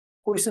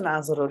Question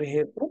आन्सरहरू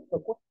हेर्छौँ र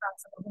question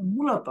आन्सरको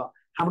मूलतः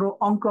हाम्रो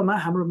अङ्कमा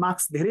हाम्रो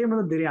मार्क्स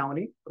धेरैभन्दा धेरै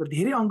आउने र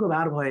धेरै अङ्क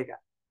भार भएका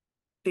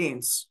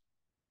टेन्स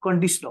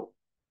कन्डिसनल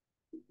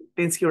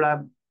टेन्सको एउटा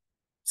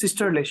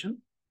सिस्टर लेसन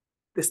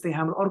त्यस्तै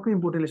हाम्रो अर्को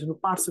important lesson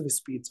parts of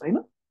speech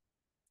होइन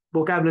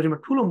भोकाबुलरीमा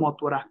ठुलो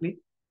महत्त्व राख्ने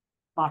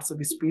पार्ट्स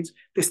अफ स्पिच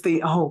त्यस्तै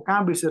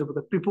कहाँ बिर्सेर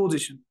त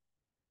प्रिपोजिसन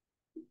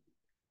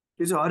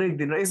त्यो चाहिँ हरेक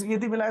दिन र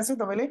यति बेला चाहिँ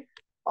तपाईँले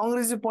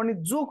अङ्ग्रेजी पढ्ने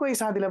जो कोही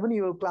साथीलाई पनि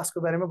यो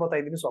क्लासको बारेमा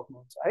बताइदिन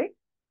सक्नुहुन्छ है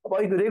अब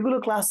अहिलेको रेगुलर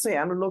क्लास चाहिँ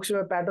हाम्रो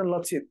लोकसेवा प्याटर्न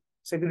लक्षित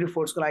सेक्युरिटी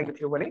फोर्सको लागि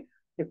थियो भने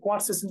यो क्वाड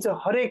सेसन चाहिँ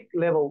हरेक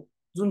लेभल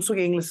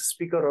जुनसुकै इङ्ग्लिस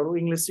स्पिकरहरू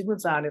इङ्ग्लिस सिक्न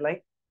चाहनेलाई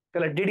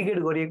त्यसलाई डेडिकेट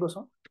गरिएको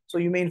छ so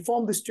you may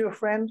inform this to your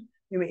friend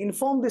you may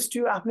inform this to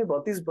your आफ्नै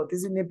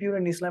भतिजी नेप्यू र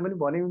निसलाई पनि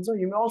भने हुन्छ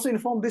you may also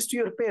inform this to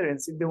your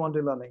parents if they want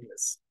to learn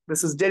English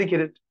this is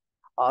dedicated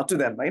to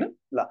them होइन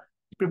ल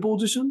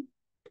preposition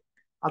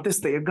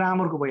त्यस्तै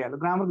ग्रामरको भइहाल्यो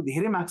ग्रामरको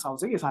धेरै मार्क्स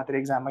आउँछ कि साथीहरू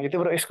एक्जाममा त्यही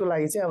भएर यसको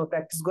लागि चाहिँ अब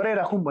प्र्याक्टिस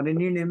गराइराखौँ भन्ने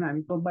निर्णयमा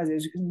हामी पम्पास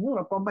एजुकेसन हो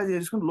र पम्पास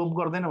एजुकेसन लोप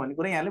गर्दैन भन्ने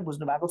कुरा यहाँले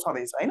बुझ्नु भएको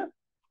छँदैछ होइन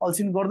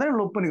अल्छिन गर्दैन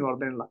लोप पनि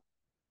गर्दैन ल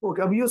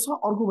ओके अब यो छ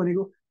अर्को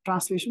भनेको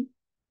ट्रान्सलेसन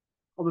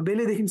अब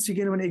बेलैदेखि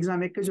सिकेन भने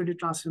एक्जाम एकैचोटि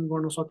ट्रान्सलेसन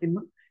गर्न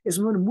सकिन्न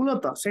यसमा पनि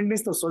मूलतः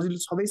सेन्टेन्स त सजिलो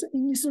छँदैछ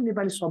इङ्ग्लिस र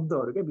नेपाली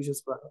शब्दहरू क्या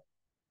विशेष गरेर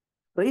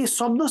र यी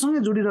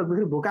शब्दसँगै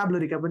जोडिराख्दाखेरि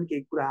भोकाबुलरीका पनि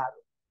केही कुराहरू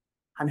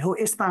हामी हो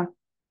यस्ता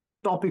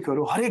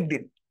टपिकहरू हरेक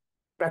दिन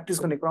प्र्याक्टिस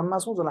गर्ने क्रममा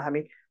छौँ जसलाई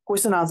हामी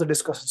क्वेसन आन्सर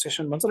डिस्कसन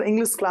सेसन भन्छ र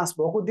इङ्ग्लिस क्लास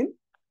भएको दिन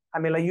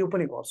हामीलाई यो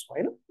पनि गर्छौँ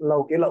होइन ल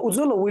ओके ल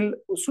उज्जवल will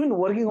soon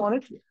working on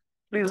it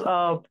please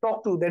talk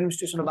to the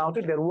administration about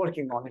it they are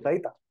working on it है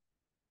त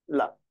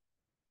ल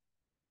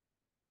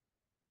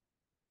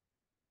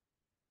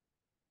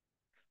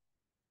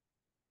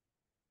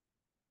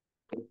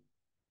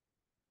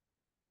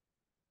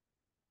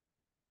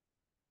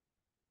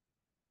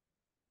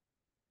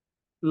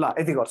ल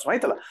यति गर्छौँ है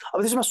त ल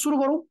अब त्यसमा सुरु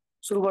गरौँ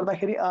सुरु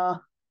गर्दाखेरि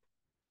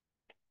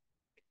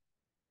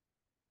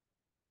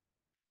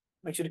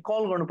एक्चुअली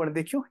कल गर्नुपर्ने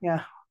देखियो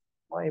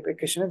यहाँ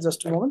एकैछिन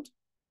जस्ट मोमेन्ट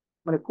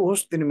मैले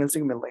कोर्स दिनु मिल्छ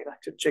कि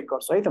मिल्दैन चेक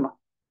गर्छु है त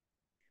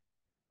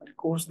मैले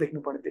कोर्स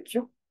देख्नुपर्ने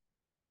देखियो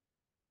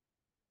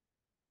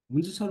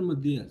हुन्छ सर म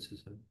दिइहाल्छु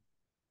सर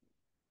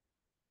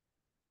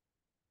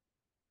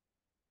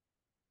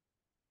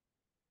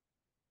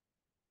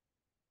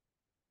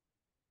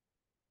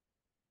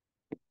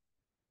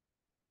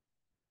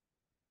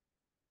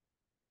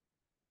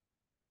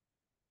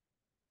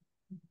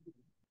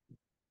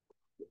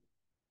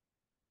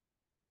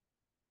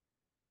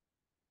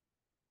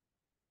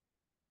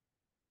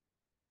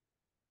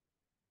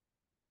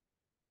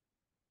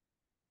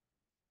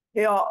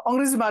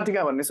अङ्ग्रेजी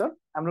बाटिका भन्ने सर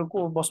हाम्रो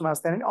को बसमा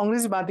आएको थिएन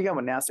अङ्ग्रेजी बाटिका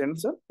भन्ने आएको छैन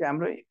सर त्यो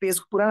हाम्रो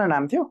पेजको पुरानो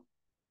नाम थियो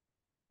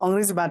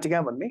अङ्ग्रेजी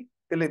बाटिका भन्ने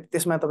त्यसले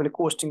त्यसमा तपाईँले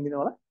कोस्टिङ दिनु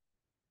होला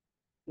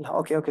ल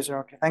okay okay sir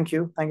okay thank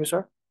you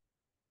sir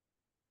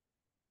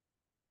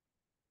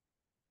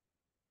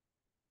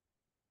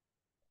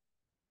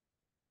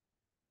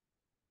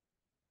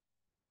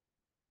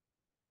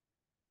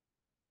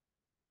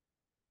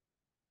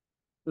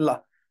ल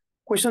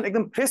क्वेसन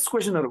एकदम फ्रेस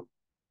क्वेसनहरू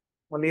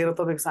म लिएर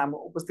तपाईँको सामु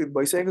उपस्थित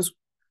भइसकेको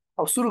छु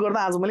अब सुरु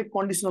गर्दा आज मैले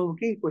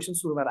कन्डिसनलकै क्वेसन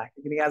सुरुमा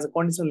राखेँ किनकि आज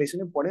कन्डिसनल लेसन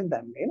नै पढ्यो नि त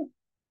हामीले होइन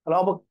र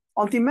अब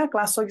अन्तिममा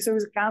क्लास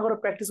सकिसकेपछि कहाँ गएर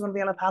प्र्याक्टिस गर्नु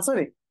यहाँलाई थाहा छ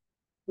नि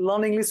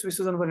लर्न इङ्ग्लिस विथ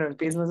सुजन भनेर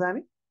पेजमा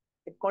जाने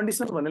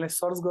कन्डिसनल भन्नेलाई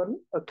सर्च गर्ने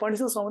र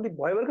कन्डिसनल सम्बन्धी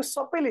भयोभरको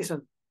सबै लेसन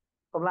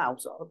तपाईँलाई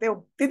आउँछ त्यो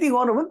त्यति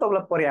गर्नु पनि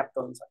तपाईँलाई पर्याप्त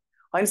हुन्छ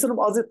होइन सर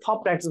म अझै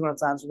थप प्र्याक्टिस गर्न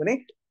चाहन्छु भने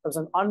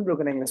तपाईँसँग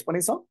अनब्रोकन इङ्ग्लिस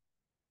पनि छ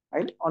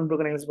होइन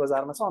अनब्रोकन इङ्ग्लिस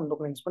बजारमा छ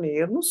अनब्रोकन इङ्ग्लिस पनि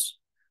हेर्नुहोस्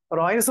र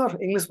होइन सर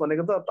इङ्ग्लिस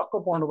भनेको त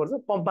टक्क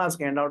पढ्नुपर्छ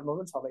पम्पासको ह्यान्डआउटमा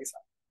पनि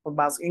छँदैछ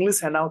पम्पास इङ्ग्लिस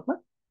ह्यान्डआउटमा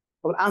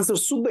अब आन्सर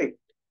सुत्दै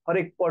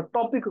हरेक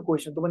टपिकको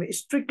क्वेसन त पनि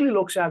स्ट्रिक्टली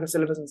लोकसेवाको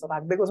सिलेबस अनुसार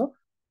राखिदिएको छ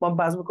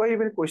पम्पासमा कहिले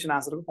पनि क्वेसन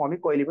आन्सरको फर्मै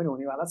कहिले पनि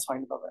हुनेवाला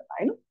छैन तपाईँहरूलाई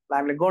होइन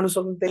हामीले गर्नु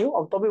सक्ने त्यही हो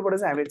अब तपाईँबाट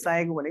चाहिँ हामीले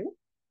चाहेको भनेको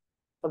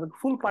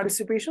तपाईँको फुल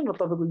पार्टिसिपेसन र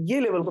तपाईँको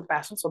यही लेभलको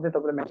प्यासन सधैँ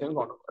तपाईँले मेन्टेन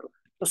गर्नु पर्यो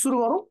र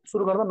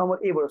सुरु गर्दा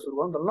नम्बर एबाट सुरु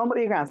गरौँ त नम्बर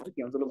ए को आन्सर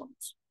के हुन्छ ल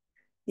भन्नुहोस्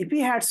if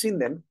he had scene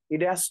them he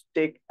dash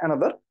take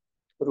another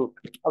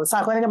root अब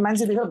साखुवानीका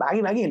मान्छे देखेर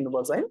भागी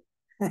हिँड्नुपर्छ होइन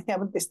यहाँ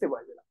पनि त्यस्तै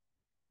भयो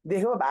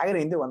देखेर भागेर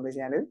हिँड्थ्यो भन्दैछ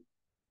यहाँनिर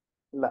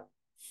ल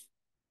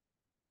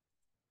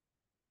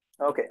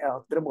ओके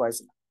तिर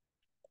भएछ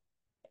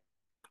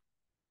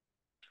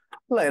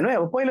ल हेर्नु है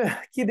अब पहिलो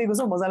के दिएको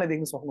छ मजाले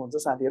देख्न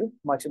सक्नुहुन्छ साथीहरू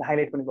म एकछिन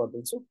हाइलाइट पनि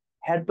गरिदिन्छु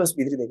ह्याड प्लस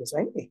भित्री दिएको छ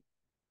है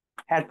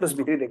ह्याड प्लस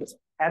भित्री दिएको छ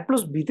ह्याड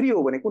प्लस भित्री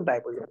हो भने कुन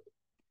टाइप हो यो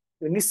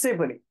निश्चय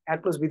पनि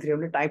ह्याड प्लस भित्री हो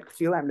भने टाइप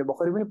 3 हो हामीले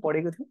भर्खरै पनि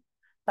पढेको थियौँ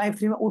टाइप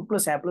 3 मा उड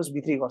प्लस ह्याड प्लस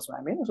भित्री गर्छौँ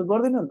हामी होइन सो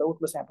गर्दैन नि त उड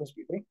प्लस ह्याड प्लस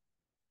भित्री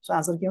सो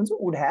आन्सर के हुन्छ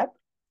वुड ह्याभ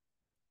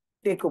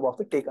टेकको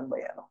भएको टेकन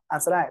भइहाल्यो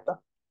आन्सर आयो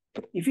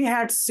त if you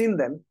had scene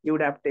them you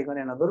would have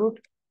taken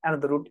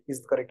another route is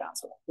the correct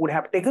answer would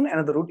have taken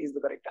another route is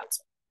the correct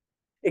answer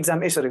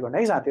exam यसरी गर्ने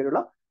है साथीहरू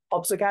ल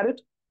officer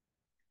cadet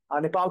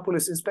Nepal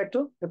police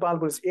inspector Nepal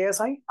police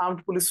ASI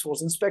armed police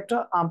force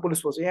inspector arm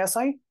police force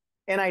ASI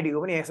एनआइडी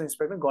को पनि ASI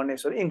inspector गर्ने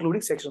यसरी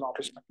including section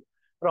अफिसमा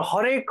र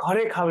हरेक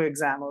खालको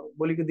एक्जामहरू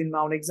भोलिको दिनमा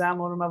आउने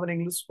एक्जामहरूमा पनि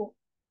इङ्ग्लिसको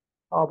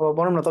अब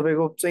भनौँ न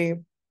तपाईँको चाहिँ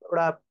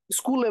एउटा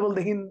school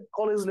लेभलदेखि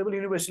college level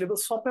university level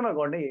सबैमा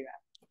गर्ने यही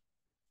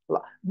ल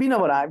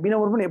बिनबर आयो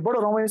बिनबर पनि बडो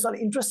रमाइलो छ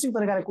इन्ट्रेस्टिङ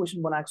तरिकाले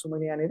क्वेसन बनाएको छु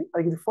मैले यहाँनिर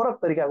अलिकति फरक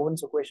तरिकाको पनि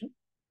छ क्वेसन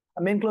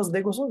मेन क्लास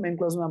दिएको छ मेन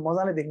क्लासमा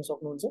मजाले देख्न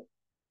सक्नुहुन्छ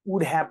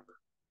वुड ह्याभ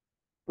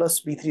प्लस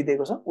v3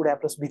 दिएको छ वुड ह्याभ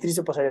प्लस v3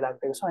 चाहिँ पछाडि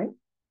राखिदिएको छ है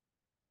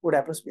would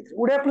have plus v3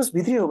 would have plus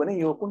v3 हो भने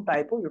यो कुन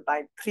टाइप हो यो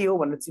टाइप 3 हो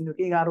भनेर चिन्नु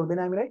केही गाह्रो हुँदैन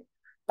हामीलाई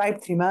टाइप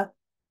 3 मा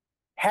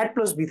ह्याड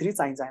प्लस v3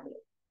 चाहिन्छ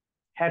हामीलाई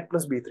ह्याड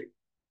प्लस v3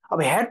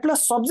 अब had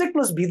plus subject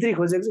plus v3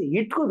 खोजेको चाहिँ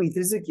हिटको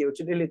v3 चाहिँ के हो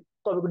यसले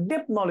तपाईँको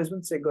डेप्थ नलेज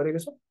पनि चेक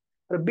गरेको छ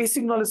र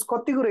बेसिक नलेज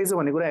कतिको रहेछ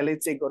भन्ने कुरा यसले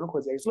चेक गर्नु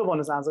खोजेको छ ल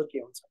भन्नुहोस् आन्सर के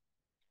हुन्छ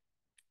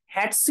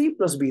had C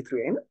plus B3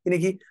 होइन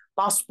किनकि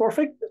past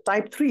perfect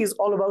type 3 is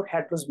all about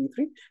had plus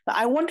B3. Now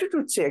I wanted to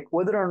check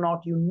whether or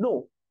not you know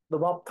the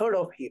verb third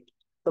of hit.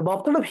 The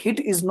verb third of hit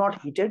is not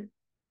heated.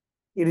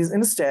 It is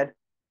instead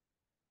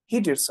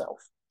hit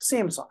itself.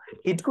 Same छ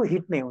hit को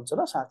hit नै हुन्छ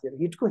ल साथीहरु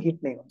hit को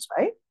hit नै हुन्छ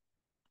है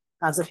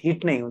आन्सर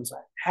hit नै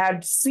हुन्छ had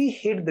C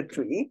hit the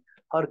tree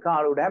her car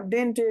would have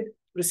dented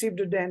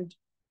received a dent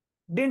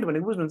dent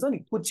भनेको बुझ्नुहुन्छ नि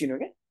कुच्चिनु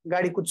के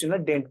गाडी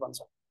कुच्चिनुलाई डेन्ट भन्छ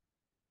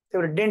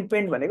त्यही भएर डेन्ट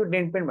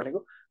पेन्ट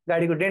भनेको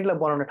गाडीको डेन्टलाई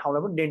बनाउने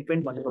ठाउँलाई पनि डेन्ट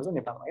पेन्ट भन्ने गर्छ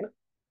नेपालमा हैन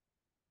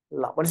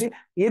ल भनेपछि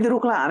यदि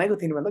रुखलाई हानेको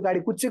थिएन भने त गाडी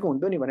कुच्चेको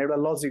हुन्थ्यो नि भनेर एउटा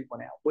लजिक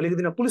बनायो भोलिको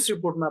दिनमा पुलिस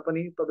रिपोर्टमा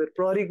पनि तपाईहरु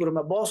प्रहरीको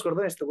रूपमा बहस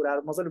गर्दा यस्तो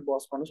कुराहरु मजाले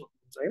बहस गर्न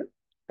सक्नुहुन्छ हैन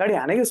गाडी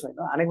हानेकै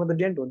छैन हानेको त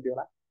डेन्ट हुन्थ्यो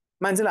होला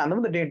मान्छेले हान्दा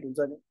पनि त डेन्ट हुन्छ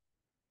नि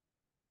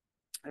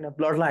हैन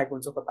ब्लड लागेको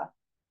हुन्छ कता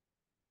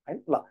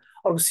हैन ल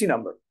अर्को C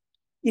number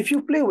if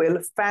you play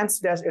well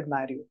fans dash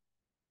admire you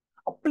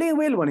अब प्ले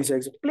वेल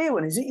भनिसकेको छ प्ले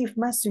भनेपछि इफ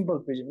मा सिम्पल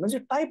प्रेजेन्ट म्हणजे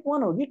टाइप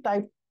 1 हो कि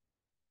टाइप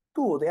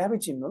 2 हो त आफै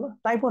चिन्नु ल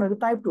टाइप 1 हो कि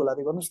टाइप 2 होला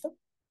त गर्नुस् त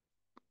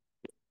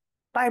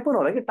टाइप 1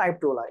 होला कि टाइप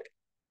 2 होला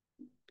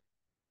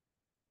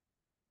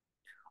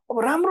अब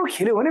राम्रो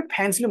खेल्यो भने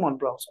फ्यान्सले मन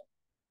पराउँछ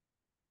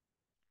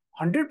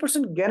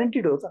 100%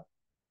 ग्यारेन्टीड हो त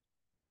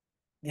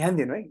ध्यान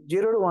दिनु है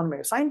 0 र 1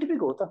 मा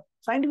साइन्टिफिक हो त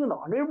साइन्टिफिक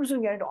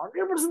 100%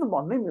 ग्यारेन्टी 100% त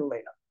भन्नै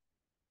मिल्दैन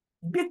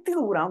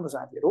व्यक्तिगत कुरा हो नि त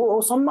साथीहरु हो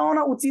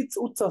सम्भावना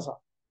उच्च छ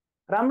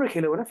राम्रो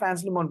खेल्यो भने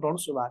फ्यान्सले मन पराउन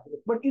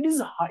स्वाभाविक but it is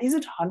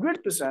it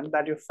 100%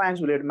 that your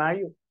fans will admire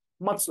you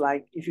much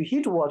like if you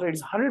heat water it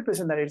is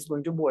 100% that it's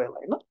going to boil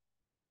हैन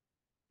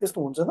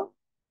त्यस्तो हुन्छ त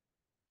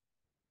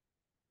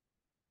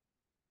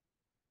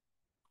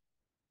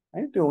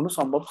हैन त्यो हुनु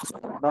सम्भव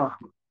छैन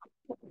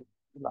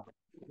ल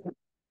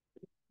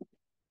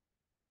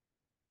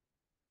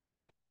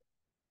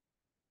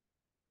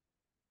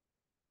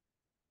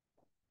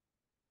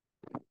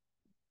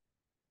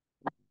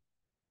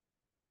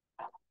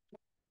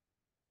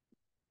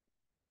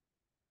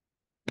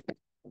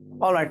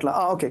all right la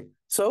okay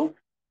so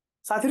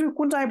साथीहरु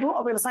कुन टाइप हो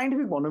अब यसलाई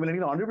साइन्टिफिक भन्नु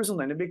मिल्दैन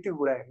 100% हैन व्यक्तिगत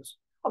कुरा हेर्नुस्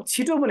अब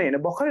छिटो पनि हैन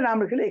भर्खरै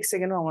राम्रो खेल्यो 1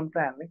 सेकेन्डमा मन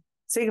प्रायले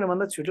सेकेन्ड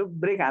भन्दा छिटो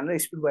ब्रेक हानेर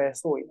स्पिड गए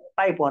जस्तो होइन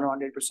टाइप 1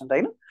 100%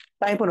 हैन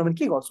टाइप 1 हो भने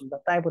के गर्छौं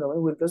त टाइप 1 हो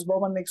भने विल प्लस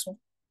बबन लेख्छौं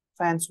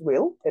फ्यान्स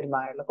विल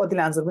एडमायर ल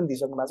कतिले आन्सर पनि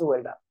दिइसक्नु भएको छ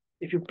well done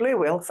if you play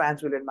well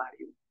fans will admire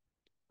you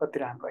कति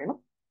राम्रो हैन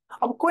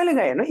अब कहिले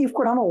गए हैन इफ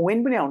को ठाउँमा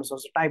वेन पनि आउन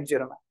सक्छ टाइप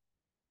 0 मा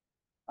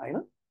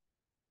हैन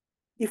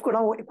इफ को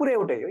ठाउँमा कुरा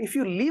एउटै हो if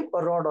you leave a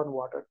rod on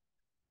water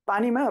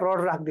पानीमा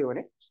रड राख्दियो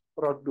भने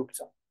रड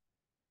डुब्छ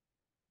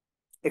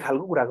एक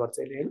खालको कुरा गर्छ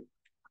यसले हैन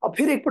अब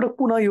फेरि एकपटक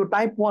पुनः यो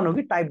टाइप 1 हो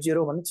कि टाइप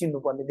 0 भन्ने चिन्नु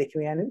पर्ने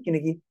देख्यो यहाँ नि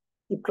किनकि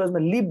इफ क्लासमा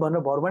लिभ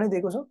भनेर भर पनि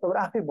दिएको छ तपाईहरु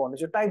आफै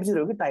भन्नुस् टाइप 0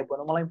 हो कि टाइप 1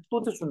 हो मलाई त्यो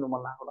चाहिँ सुन्नु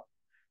मन लाग्यो ल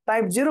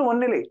टाइप 0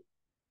 भन्नेले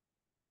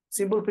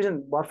सिम्पल प्रेजेन्ट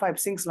भर 5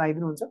 सिंक्स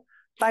लगाइदिनु हुन्छ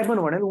टाइप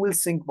 1 भनेले विल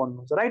सिंक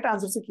भन्नुहुन्छ राइट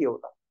आन्सर चाहिँ के हो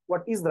त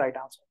what is the right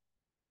answer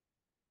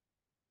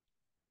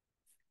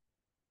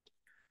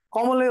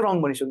कमलले रङ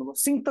भनिसक्नु भयो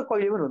सिंक त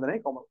कहिले पनि हुँदैन है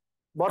कमल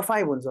भर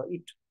 5 हुन्छ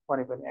इट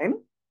भने पनि हैन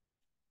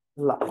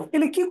ल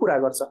यसले के कुरा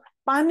गर्छ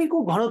पानीको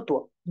घनत्व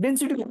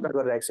डेन्सिटीको कुरा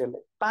गरिरहेको छ यसले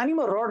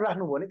पानीमा रड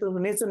राख्नु भने त्यो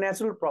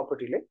नेचुरल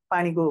प्रपर्टीले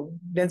पानीको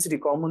डेन्सिटी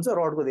कम हुन्छ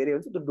रडको धेरै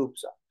हुन्छ त्यो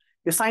डुब्छ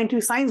यो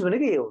साइन्टिफिक साइन्स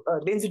भनेको यही हो त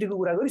डेन्सिटीको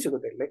कुरा गरिसक्यो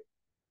त्यसले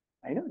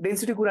हैन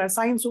डेन्सिटी कुरा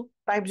साइन्स हो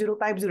टाइप 0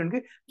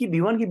 भने कि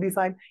v1 कि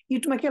v5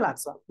 इटमा के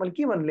लाग्छ मैले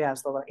के भन्नु ल्याएको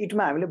छु तपाईलाई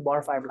इटमा हामीले भर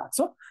 5 लाग्छ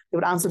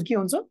त्यसबाट आन्सर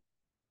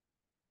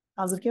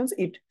के हुन्छ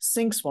इट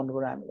सिंक्स भन्नु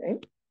पर्यो हामीले है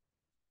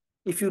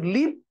if you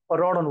leave a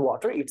rod on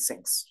water it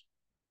sinks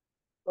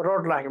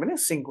rod लाग्यो भने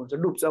सिंक हुन्छ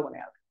डुब्छ भने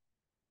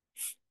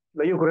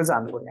ल यो कुरा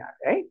जान्नु पर्ने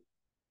है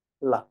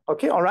ल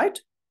ओके अलराइट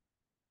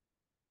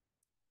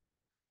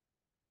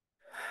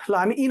ल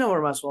हामी ई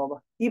नम्बरमा छौं अब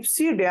if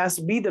C dash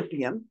be the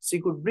TM C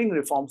could bring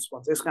reforms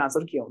भन्छ यसको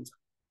आन्सर के हुन्छ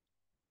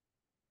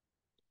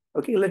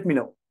okay let me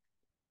know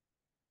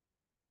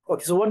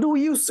okay so what do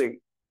you say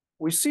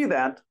we see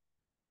that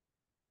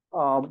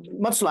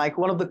much like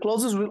one of the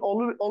clauses will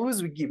always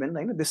be given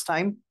right? This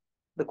time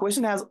the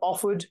question has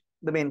offered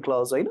the main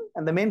clause right?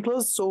 And the main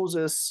clause shows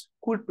us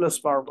could plus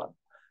verb 1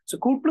 so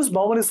could plus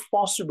verb 1 is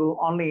possible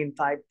only in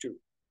type 2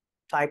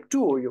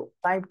 हो यो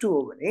type 2 हो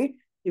भने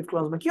if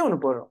clause मा के हुनु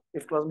पर्यो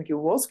if clause मा के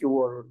was के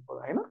were हुनु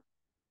पर्यो हैन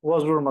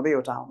was were मात्रै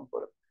एउटा आउनु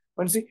पर्यो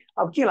भनेपछि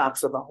अब के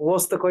लाग्छ त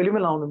was त कहिले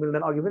पनि लाउनु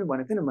मिल्दैन अघि पनि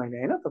भनेको थिएँ नि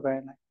मैले हैन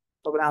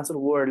तपाईले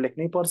आन्सर word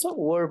लेख्नै पर्छ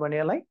word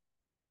भनेलाई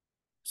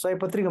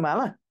सयपत्रीको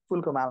माला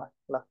फूलको माला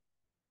ल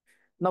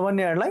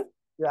नभन्नेहरूलाई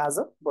यो आज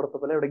बडो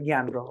तपाईँलाई एउटा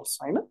ज्ञान रहोस्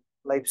हैन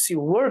like C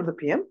word the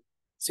P M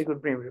C could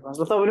bring reforms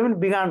ल तपाईँले पनि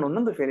बिगाड्नुहुन्न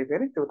नि त फेरि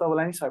फेरि त्यो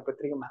तपाईँलाई नि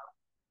सयपत्रीको माला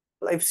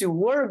like C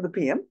word the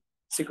P M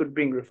C could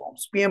bring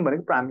reforms PM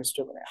भनेको प्राइम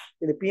मिनिस्टर भने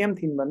यदि पिएम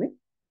थिइन् भने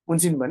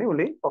हुन्छन् भने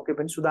उसले पक्कै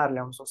पनि सुधार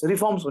ल्याउन सक्छ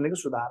रिफर्म्स भनेको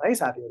सुधार है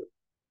साथीहरू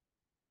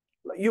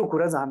ल यो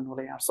कुरा जान्नु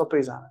होला यहाँ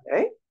सबैजनाले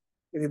है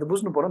यदि त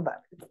बुझ्नु पर्यो नि त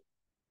हामीले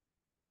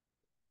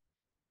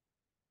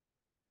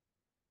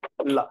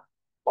ल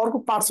अर्को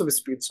पार्ट्स अफ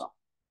स्पिच छ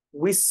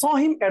we saw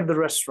him at the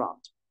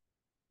restaurant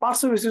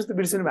parts of speech त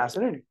बिर्सिनु भएको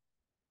छैन नि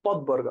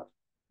पदवर्ग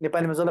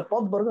नेपालीमा जसलाई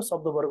पदवर्ग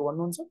शब्दवर्ग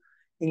भन्नुहुन्छ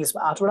इङ्ग्लिसमा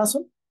 8 वटा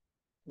छन्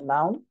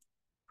नाउन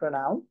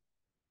pronoun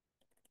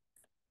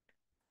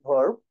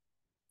verb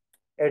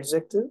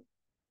adjective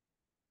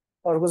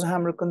अर्को छ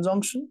हाम्रो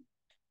कन्जङ्क्सन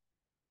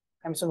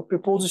हामीसँग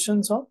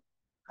प्रिपोजिसन छ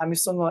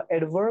हामीसँग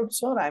एडभर्ब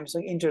छ र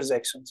हामीसँग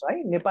इन्टरजेक्सन छ है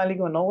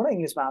नेपालीको 9 वटा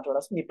इङ्ग्लिसमा 8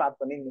 वटा छ निपात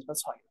पनि इङ्ग्लिसमा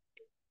छैन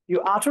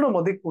यो 8 वटा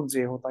मध्ये कुन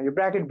चाहिँ हो त यो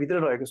ब्र्याकेट भित्र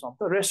रहेको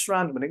शब्द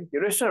रेस्टुरेन्ट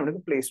भनेको रेस्टुरेन्ट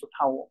भनेको प्लेस हो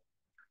ठाउँ हो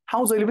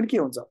ठाउँ जहिले पनि के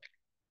हुन्छ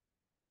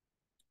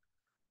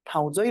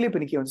ठाउँ जहिले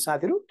पनि के हुन्छ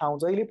साथीहरू ठाउँ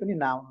जहिले पनि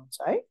नाउन हुन्छ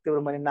है त्यही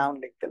भएर मैले नाउन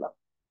लेख्थे ल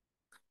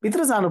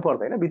भित्र जानु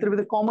पर्दैन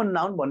भित्र कमन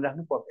नाउन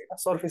भनिराख्नु पर्दैन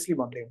सर्फेसली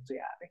भन्दै हुन्छ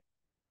यहाँले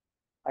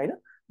हैन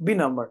be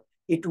number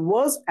it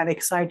was an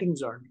exciting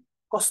journey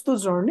कस्तो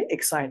जर्नी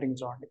एक्साइटिङ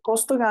जर्नी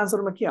कस्तोको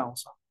आन्सरमा के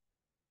आउँछ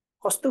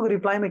कस्तोको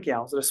रिप्लाईमा के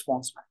आउँछ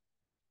रेस्पोन्समा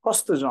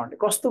कस्तो जर्नी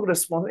कस्तोको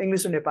रेस्पोन्स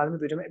इङ्ग्लिस र नेपालीमा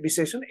दुईटामा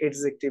विशेषण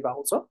एडजेक्टिभ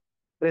आउँछ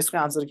र यसको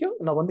आन्सर के हो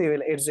नभन्दा यो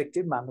बेला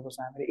एडजेक्टिभ मान्नुपर्छ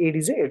हामीले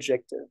एडी चाहिँ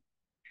एडजेक्टिभ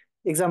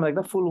एक्जाम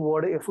लेख्दा फुल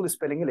वर्ड फुल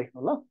स्पेलिङै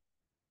लेख्नु ल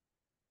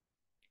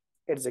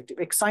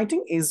adjective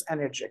exciting is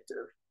an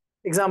adjective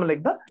exam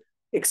लेख्दा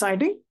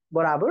एक्साइटिङ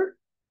बराबर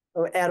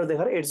एरो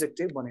देखाएर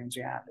एडजेक्टिभ भनिन्छ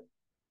यहाँले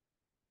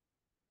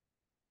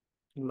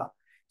ल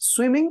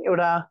स्विमिङ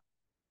एउटा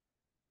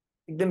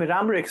एकदमै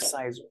राम्रो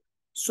एक्सर्साइज हो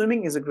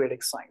swimming is a great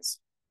exercise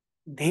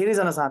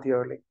धेरैजना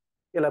साथीहरूले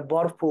यसलाई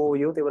बर्फ हो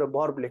यो त्यही भएर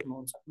बर्फ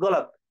लेख्नुहुन्छ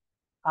गलत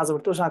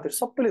आजबाट त्यो साथीहरू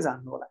सबैले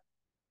जान्नु होला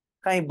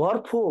काहीँ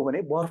बर्फ हो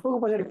भने बर्फको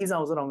पछाडि इज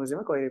आउँछ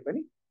अङ्ग्रेजीमा कहिले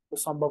पनि त्यो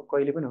सम्भव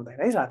कहिले पनि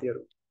हुँदैन है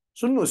साथीहरू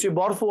सुन्नुहोस् यो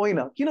बर्फ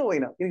होइन किन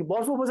होइन किनकि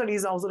बर्फको पछाडि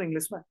इज आउँछ र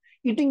इङ्ग्लिसमा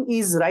इटिङ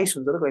इज राइस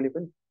हुन्छ र कहिले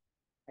पनि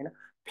होइन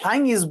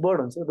फ्लाइङ इज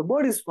बर्ड हुन्छ द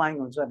बर्ड इज फ्लाइङ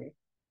हुन्छ नि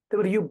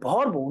त्यही भएर यो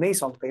भर्ब हुनै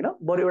सक्दैन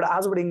बरु एउटा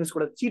आजबाट इङ्ग्लिसको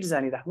एउटा चिट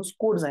जानिराख्नुहोस्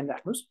कोड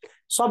जानिराख्नुहोस्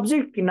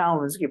सब्जेक्ट कि नाउन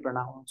हुन्छ कि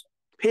प्रनाउन हुन्छ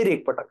फेरि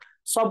एकपटक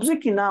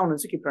सब्जेक्ट कि नाउन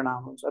हुन्छ कि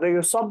प्रनाउन हुन्छ र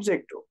यो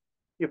सब्जेक्ट हो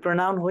यो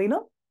प्रनाउन होइन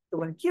त्यो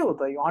भने के हो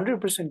त यो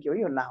 100% के हो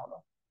यो नाउन हो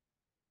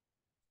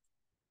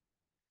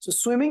so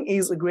swimming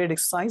is a great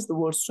exercise the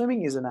word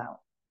swimming is a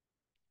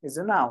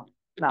noun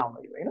noun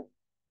हो होइन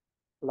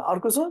ल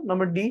अर्को छ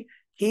number D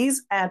he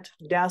is at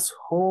dash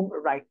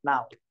home right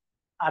now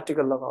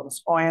article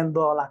लगाउनुहोस् अन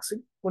द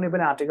लाग्छ कुनै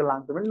पनि आर्टिकल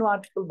लाग्दैन भने नो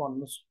आर्टिकल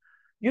भन्नुहोस्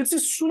यो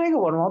चाहिँ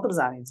सुनेको भरमा मात्र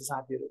जानिन्छ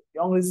साथीहरू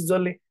यो अङ्ग्रेजी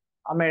जसले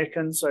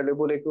अमेरिकन्सहरूले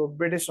बोलेको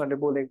ब्रिटिसहरूले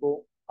बोलेको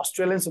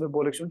अस्ट्रेलियन्सहरूले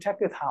बोलेको छ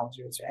ठ्याक्कै थाहा हुन्छ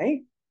यो चाहिँ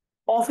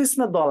है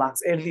अफिसमा द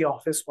लाग्छ एट दि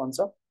अफिस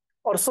भन्छ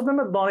अरू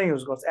सबैमा द नै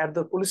युज गर्छ at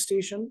the police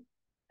station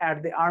at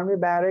the army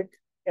barrack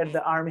at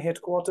the army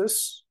head quarters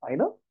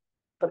होइन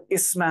तर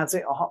यसमा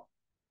चाहिँ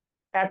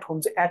एट होम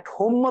चाहिँ एट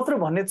होम मात्र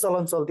भन्ने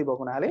चलन चल्ती भएको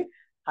हुनाले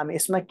हामी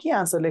यसमा के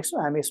आन्सर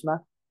लेख्छौँ हामी यसमा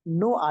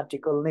नो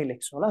आर्टिकल नै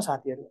लेख्छौँ होला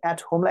साथीहरू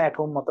एट होमलाई एट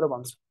होम मात्र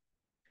भन्छ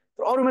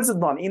तर अरूमा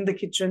चाहिँ दन in the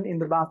kitchen in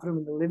the bathroom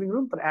in the living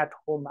room तर एट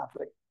होम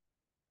मात्रै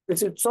त्यो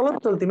चाहिँ चलन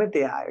चल्तीमै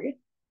त्यही आयो कि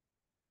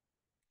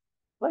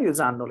ल यो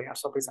जान्नु होला यहाँ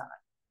सबैजना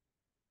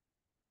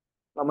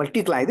ल मैले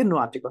टिक लगाइदिएँ नो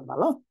आर्टिकलमा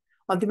ल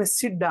अन्तिममा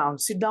सिट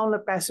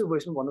डाउनलाई प्यासिभ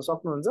भोइसमा भन्न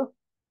सक्नुहुन्छ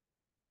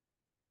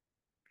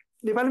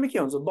नेपालीमा के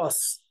हुन्छ बस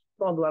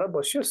तँद्वारा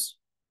बसियोस्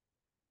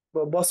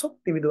बस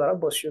तिमीद्वारा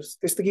बसियोस्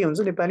त्यस्तो के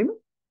हुन्छ नेपालीमा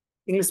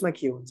इङ्ग्लिसमा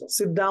के हुन्छ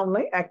सिट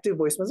डाउनलाई एक्टिभ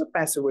भोइसमा चाहिँ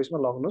प्यासिभ भोइसमा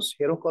लग्नुहोस्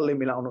हेरौँ कसले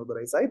मिलाउनु हुँदो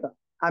रहेछ है त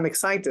आइएम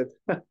एक्साइटेड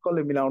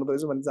कसले मिलाउनु हुँदो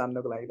रहेछ भन्ने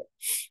जान्नको लागि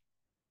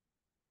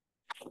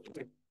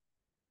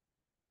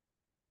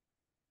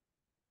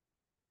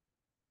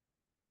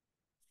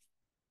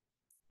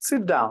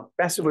सिट डाउन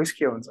प्यासिभ भोइस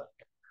के हुन्छ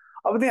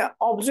अब त्यहाँ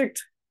अब्जेक्ट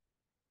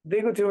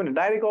दिएको थियो भने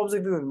डाइरेक्ट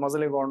अब्जेक्ट दियो भने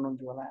मजाले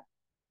गर्नुहुन्थ्यो होला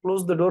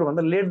क्लोज द डोर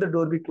भन्दा let the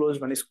door be close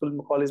भन्ने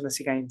स्कुलमा कलेजमा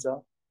सिकाइन्छ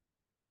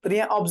तर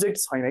यहाँ अब्जेक्ट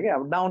छैन क्या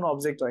अब डाउन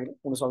अब्जेक्ट होइन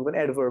हुन सक्दैन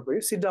एडभर्ब हो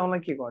सिट डाउनलाई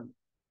के गर्ने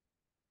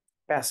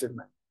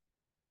प्यासिभमा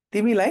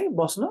तिमीलाई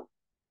बस्न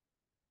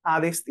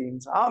आदेश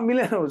दिइन्छ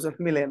मिलेन हुन्छ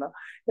मिलेन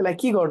यसलाई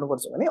के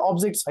गर्नुपर्छ भने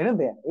अब्जेक्ट छैन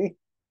त्यहाँ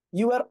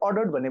युआर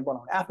अर्डर्ड भन्ने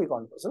बनाउने आफै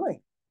गर्नुपर्छ ल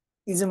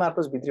इजी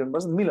मार्कस भित्री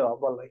हुनुपर्छ मिल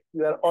बल्ल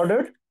you're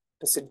ordered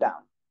to sit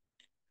down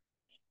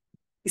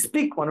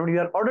speak भन्नु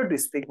युआर अर्डर्ड टु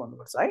स्पिक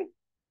भन्नुपर्छ है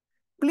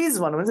प्लिज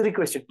भन्नु भने चाहिँ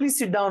रिक्वेस्टेड प्लिज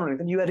सिट डाउन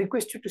हुने you're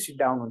requested to sit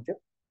down हुन्थ्यो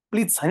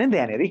प्लिज छैन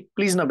त्यहाँनिर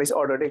प्लिज नभएपछि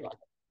अर्डरै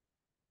गर्नु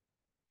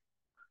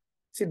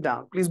sit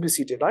down please be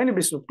seated होइन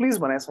विष्णु प्लिज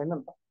भनेको छैन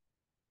नि त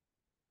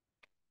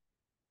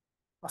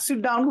सिट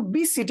डाउनको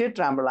बी सिटेड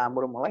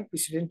राम्रो मलाई बी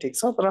सिटेड ठिक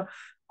छ तर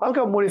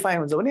हल्का मोडिफाई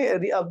हुन्छ भने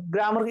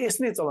ग्रामरको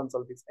यसमै चलन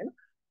चल्ती छैन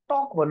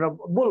टक भनेर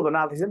बोल भन्न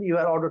आएको थियो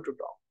युआर अर्डर टु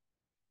टक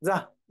जा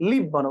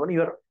लिभ भन्नु भने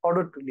you're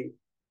order to leave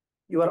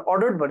you're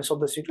ordered भन्ने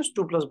शब्द सिटोस्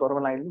 2+ भरमा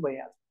लगाइदिनु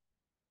भइहाल्छ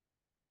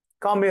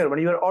Come here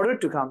भने you are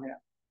ordered to come here.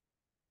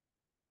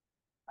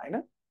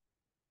 हैन?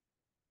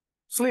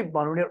 Sleep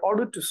भने you are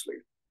ordered to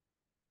sleep.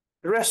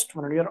 Rest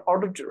भने you are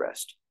ordered to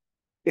rest.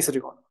 यसरी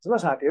गर्नुपर्छ ल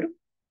साथीहरु.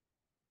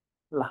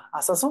 ल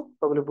आशा छ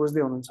तपाईले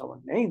बुझ्दै हुनुहुन्छ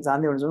भन्ने है,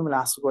 जान्दै हुनुहुन्छ भने मैले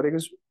आशा गरेको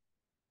छु.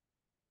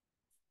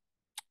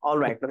 All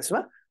right,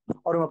 त्यसमा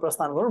अरुमा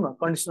प्रस्थान गरौँ न.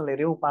 कन्डिसनल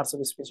हेर्यौ, पार्ट्स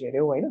अफ स्पीच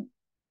हेर्यौ हैन?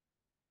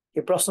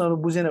 के प्रश्नहरु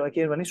बुझेन भने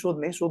के भने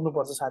सोध्नु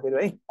पर्छ साथीहरु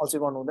है. अल्छी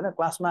गर्नु हुँदैन.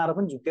 क्लासमा आएर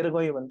पनि झुकेर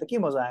गयो भने त के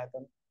मजा आयो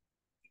त.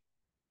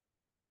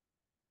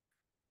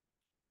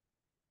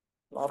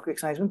 अर्को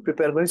एक्सरसाइज पनि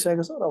प्रिपेयर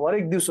गरिसकेको छ र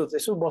हरेक दिउँसो चाहिँ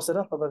यसो बसेर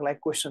तपाईहरुको लागि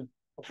क्वेशन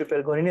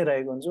प्रिपेयर गरि नै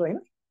रहेको हुन्छु हैन.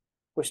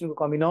 क्वेशनको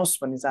कमी नहोस्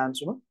भन्ने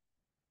चाहन्छु म.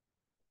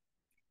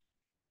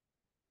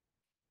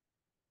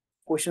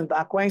 क्वेशन त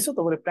आएको आइछ,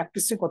 तपाईले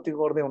प्र्याक्टिस चाहिँ कति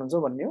गर्दै हुनुहुन्छ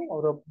भन्ने हो.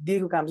 र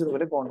दिएको काम चाहिँ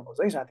तपाईले गर्नुपर्छ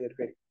है साथीहरु.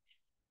 फेरि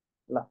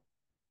ल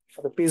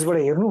तपाईं पेजबाट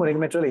हेर्नु भनेको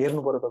मेटेरियल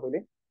हेर्नु पर्यो तपाईले.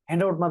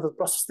 ह्यान्डआउटमा त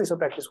प्रशस्तै छ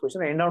प्र्याक्टिस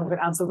क्वेशन. ह्यान्डआउटमा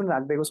फेरि आन्सर पनि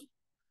राखिदिएको छ.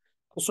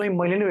 स्वयं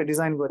मैले नै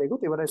डिजाइन गरेको.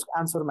 त्यही भएर यसको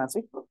आन्सरमा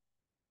चाहिँ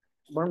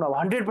भनौँ न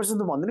 100%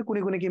 त भन्दैन,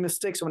 कुनै कुनै के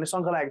मिस्टेक छ भने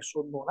शंका लागेको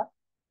सोध्नु होला.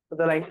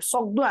 त्यसलाई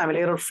सक्दो हामीले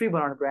एरर फ्री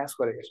बनाउने प्रयास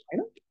गरेको छौँ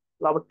हैन.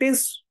 ल अब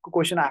टेन्सको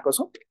क्वेशन आएको छ.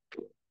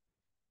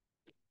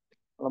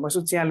 ल म यसो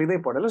चिया लिँदै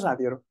पढेँ ल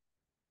साथीहरु.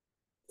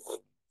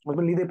 म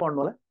पनि लिँदै पढ्नु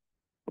होला.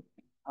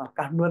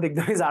 काठमाडौँमा त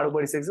एकदमै जाडो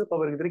बढिसकेको छ.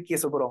 तपाईहरुको के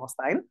छ पुरो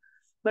अवस्था हैन?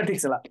 ल ठिक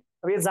छ ल.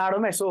 अब यो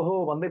जाडोमा यसो हो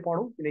भन्दै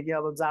पढौँ, किनकि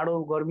अब जाडो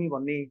गर्मी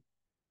भन्ने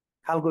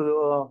खालको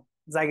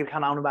जागिर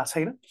खान आउनु भएको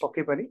छैन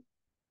पक्कै पनि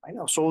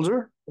हैन. सोल्जर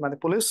माथि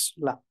पुलिस.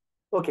 ल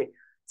okay.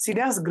 C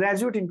dash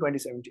graduate in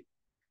 2017.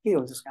 के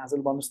हुन्छ यसको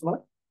आन्सर भन्नुस् त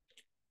मलाई.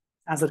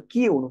 आन्सर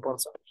के हुनु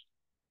पर्छ?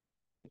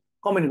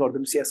 कमेन्ट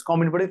गरिदिनुस्. यस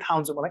कमेन्टबाटै थाहा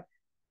हुन्छ मलाई,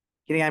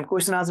 किनकि हामी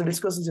क्वेशन आन्सर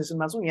डिस्कसन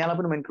सेसनमा छौँ. यहाँलाई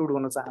पनि म इन्क्लुड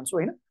गर्न चाहन्छु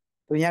हैन.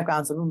 त यहाँको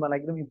आन्सर पनि मलाई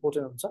एकदम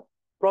इम्पोर्टेन्ट हुन्छ.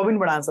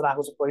 प्रवीणबाट आन्सर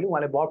आएको छ पहिले.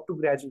 उहाँले भर्ब टु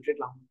ग्रेजुएटेड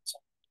लाउनुहुन्छ.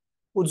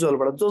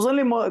 उज्जवलबाट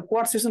जसले म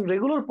क्वाड सेसन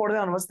रेगुलर पढ्दै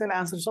आउनुभएको छ त्यसले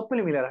आन्सर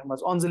सबैले मिलाएर राख्नु भएको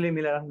छ. अञ्जलीले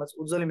मिलाएर राख्नु भएको छ,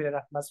 उज्जवलले मिलाएर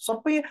राख्नु भएको छ.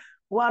 सबै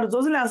उहाँहरू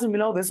जसले आन्सर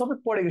मिलाउँदै सबै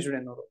पढेको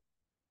स्टुडेन्टहरू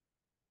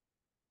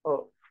हो.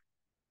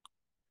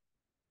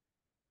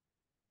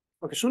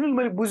 ओके सुनिल,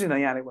 मैले बुझिनँ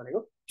यहाँले भनेको.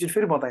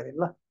 फेरि बताइदिनु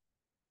ल.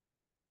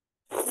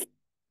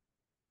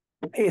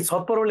 ए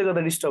छतपरले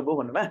गर्दा डिस्टर्ब हो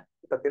भन्नुभयो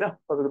यतातिर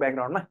तपाईँको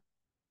ब्याकग्राउन्डमा.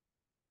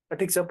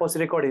 ठिक छ, पछि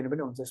रेकर्ड हेर्नु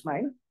पनि हुन्छ यसमा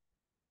हैन.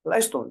 ल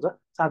यस्तो हुन्छ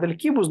साथीले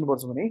के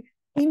बुझ्नुपर्छ भने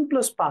इन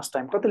प्लस पास्ट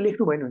टाइम कतै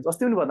लेख्नु भएन हुन्छ.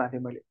 अस्ति पनि बताएको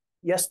थिएँ मैले.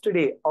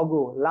 यस्टरडे,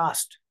 अगो,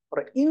 लास्ट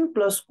र इन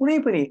प्लस कुनै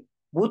पनि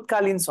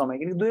भूतकालीन समय,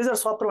 किनकि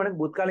 2017 भनेको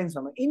भूतकालीन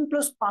समय. इन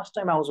प्लस पास्ट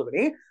टाइम आउँछ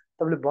भने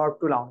तपाईँले भर्ब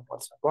टु लाउनु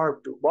पर्छ.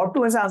 भर्ब टु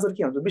भने चाहिँ आन्सर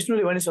के हुन्छ?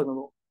 विष्णुले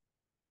भनिसक्नु,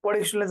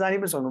 पढेको स्टुडेन्टले जानि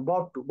पनि सक्नु.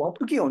 भर्ब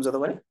टु के हुन्छ त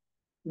भने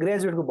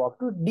ग्रेजुएटको भर्ब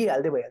टु डी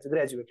हाल्दै भइहाल्छ.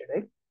 ग्रेजुएटेड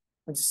है.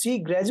 सी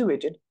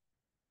ग्रेजुएटेड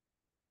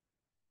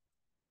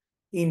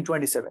इन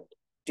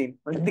 2017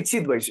 म्हणजे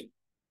दीक्षित भइसक्यो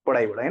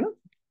पढाइबाट हैन.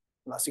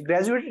 ल सी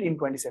ग्रेजुएटेड इन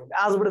 2017.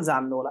 आजबाट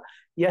जान्नु होला.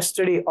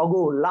 यस्टरडे,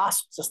 अगो,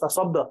 लास्ट जस्ता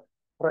शब्द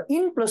र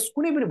इन प्लस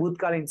कुनै पनि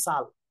भूतकालीन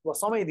साल वा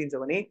समय दिन्छ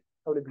भने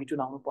तपाईले भी टु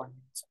लाउनु पर्ने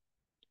हुन्छ.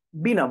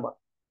 Be number.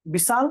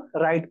 Vishal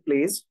right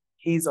plays.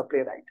 He is a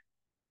play right.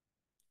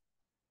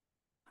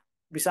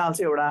 विशाल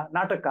चाहिँ एउटा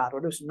नाटककार हो.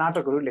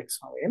 नाटकहरू लेख्छ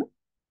हैन.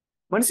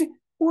 भनेपछि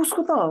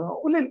उसको त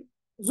उसले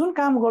जुन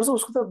काम गर्छ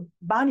उसको त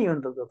बानी हो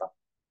नि त त्यो त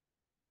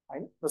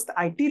हैन. जस्तै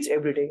I teach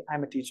every day. I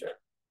am a teacher.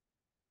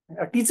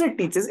 A teacher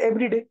teaches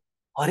every day.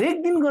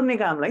 हरेक दिन गर्ने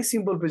कामलाई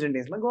सिम्पल प्रेजेन्ट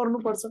टेन्समा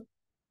गर्नुपर्छ.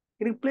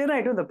 किनकि प्ले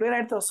राइट हो नि त. प्ले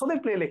राइट त सधैँ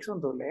प्ले लेख्छ नि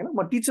त उसले हैन.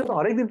 म टिचर त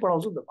हरेक दिन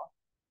पढाउँछु नि त. म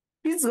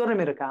टिच गर्ने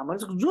मेरो काम हो.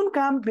 जुन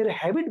काम मेरो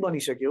हेबिट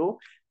बनिसक्यो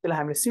त्यसलाई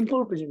हामीले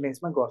सिम्पल प्रेजेन्ट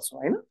टेन्समा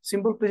गर्छौँ हैन.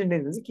 सिम्पल प्रेजेन्ट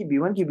टेन्स चाहिँ कि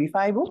V1 कि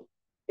V5 हो.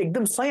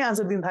 एकदम सही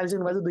आन्सर दिन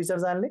थालिसक्नु भएको छ 2-4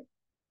 जनाले.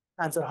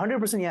 आन्सर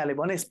 100% यहाँले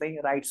भने जस्तै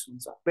राइट्स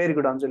हुन्छ. Very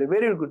good Anjali,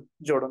 very good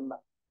Jordan.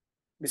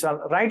 Vishal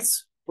rights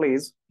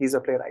plays. He is a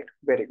play right.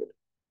 Very good.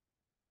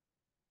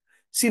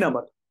 C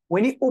number.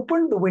 when he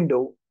opened the window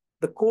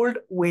the cold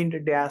wind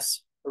dash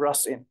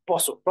rushed in.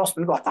 पसो रस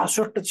भनेको हतार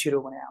सट्ट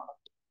छिरो भने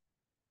आउँछ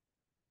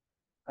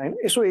हैन.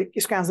 यसो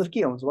यसको आन्सर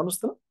के हुन्छ भन्नुस्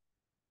त.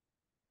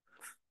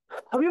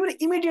 अब यो पनि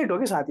इमिडिएट हो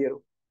के साथीहरु.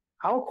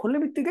 हावा खोल्ने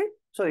बित्तिकै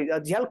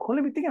झ्याल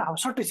खोल्ने बित्तिकै हावा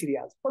सट्टै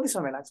छिरिहाल्छ. कति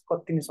समय लाग्छ?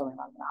 कति नै समय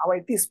लाग्दैन. हावा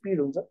यति स्पिड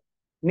हुन्छ.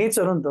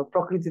 नेचर हो नि त.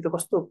 प्रकृति त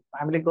कस्तो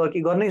हामीले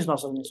गर्नै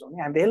नसक्ने छौँ नि.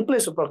 हामी त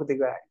हेल्पलेस हो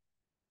प्रकृतिको आगे.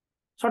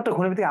 सट्ट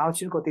खोल्ने बित्तिकै हावा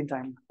छिर्नु कति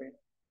टाइम लाग्दैन.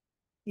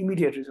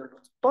 इमिडिएट रिजल्ट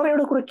हुन्छ. तर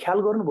एउटा कुरा ख्याल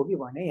गर्नुभयो कि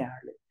भने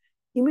यहाँहरूले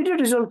इमिडिएट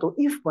रिजल्ट हो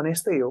इफ भने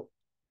जस्तै हो.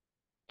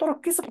 तर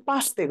के छ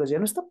पास्ट दिएको छ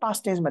हेर्नुस् त.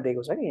 पास्ट टेन्समा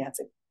दिएको छ कि यहाँ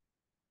चाहिँ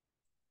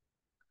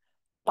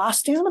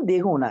पास्ट टेन्समा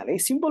दिएको हुनाले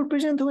सिम्पल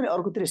प्रेजेन्ट थियो भने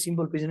अर्कोतिर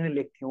सिम्पल प्रेजेन्ट नै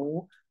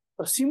लेख्थ्यौँ.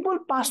 तर सिम्पल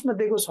पास्टमा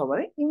दिएको छ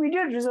भने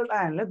इमिडिएट रिजल्ट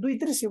आयो भने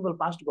दुईतिर सिम्पल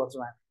पास्ट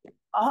गर्छौँ हामी.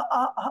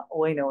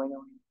 होइन होइन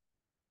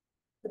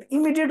होइन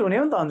इमिडिएट हुने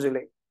हो नि त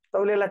अञ्जुले.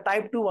 तपाईँले यसलाई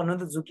टाइप 2 भन्नु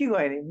त झुकी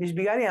गयो नि. मिस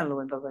बिगारिहाल्नु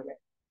भयो नि तपाईँले.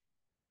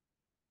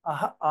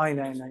 होइन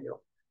होइन यो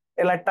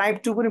यसलाई टाइप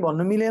 2 पनि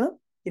भन्नु मिलेन.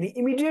 किन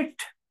इमिडिएट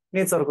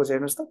नेचरको छ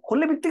हेर्नुहोस् त.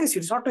 खोल्ने बित्तिकै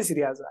सट्टै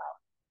छिरिहाल्छ.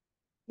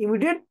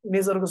 इमिडिएट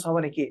नेचरको छ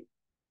भने के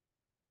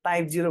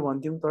टाइप 0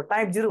 भन्थ्यौँ. तर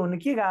टाइप 0 हुनु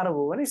के गाह्रो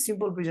भयो भने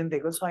सिम्पल प्रेजेन्ट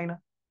दिएको छैन.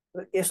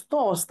 यस्तो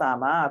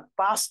अवस्थामा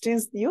पास्ट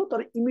टेन्स दियो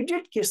तर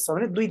इमिडिएट केस छ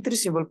भने 2-3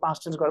 सिम्पल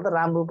पास्ट टेन्स गर्दा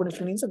राम्रो पनि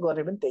सुनिन्छ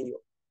गर्ने पनि त्यही हो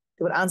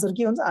त्यही भएर आन्सर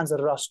के हुन्छ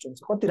आन्सर रस्ट हुन्छ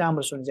कति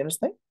राम्रो सुनिन्छ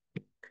हेर्नुस् त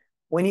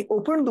when he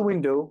opened the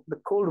window the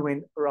cold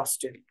wind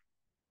rusted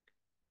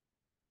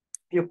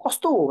यो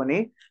कस्तो हो भने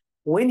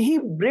when he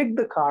braked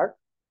the car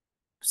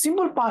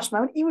simple past मा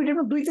immediate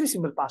मा 2-3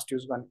 simple past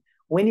use गर्ने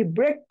when he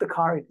braked the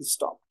car it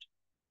stopped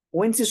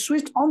when she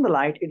switched on the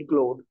light it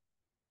glowed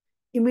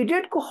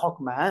immediate को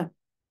हकमा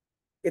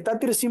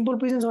यतातिर सिम्पल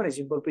प्रेजेन्ट छ भने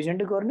सिम्पल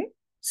प्रेजेन्ट गर्ने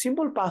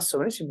simple past छ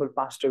भने सिम्पल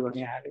पास्ट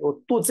गर्ने यहाँले हो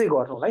त्यो चाहिँ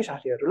गर्नु होला है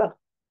साथीहरु ल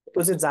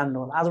त्यो चाहिँ जान्नु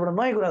होला आजबाट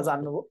नयाँ कुरा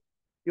जान्नुभयो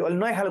यो अलि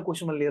नयाँ खालको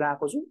क्वेशनमा लिएर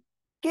आएको छु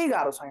केही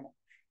गाह्रो छैन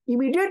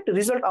इमिडिएट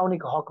रिजल्ट आउने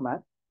हकमा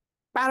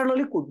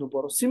प्यारलली कुद्नु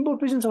पर्यो सिम्पल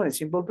प्रेजेन्ट छ भने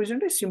सिम्पल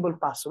प्रेजेन्टै सिम्पल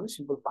पास्ट छ भने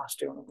सिम्पल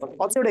पास्टै हुनु पर्यो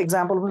अझै एउटा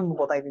एक्जाम्पल पनि म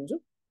बताइदिन्छु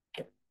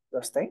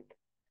जस्तै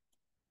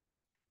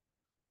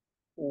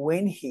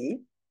when he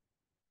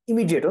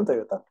immediate हो त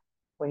यो त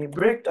when he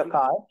braked a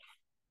car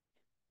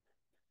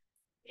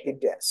he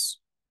does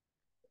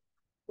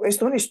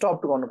यस्तो पनि स्टप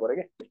गर्नु पर्यो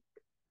के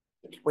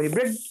when he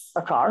braked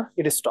a car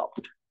it is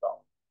stopped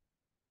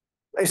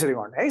यसरी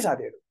गर्ने है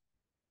साथीहरु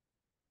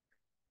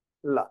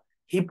ल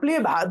he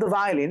played the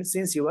violin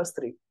since he was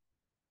 3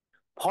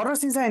 for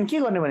since आइन के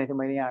गर्ने भनेको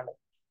मैले यहाँलाई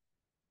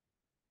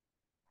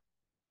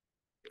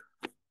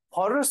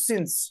फर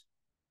सिन्स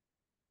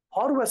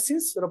फर वा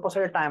सिन्स र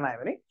पछाडी टाइम आयो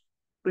भने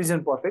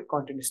प्रेजेन्ट पर्फेक्ट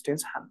कन्टिन्युअस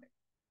टेन्स हान्ने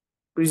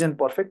प्रेजेन्ट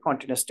पर्फेक्ट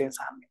कन्टिन्युअस टेन्स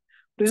हान्ने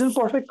प्रेजेन्ट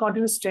पर्फेक्ट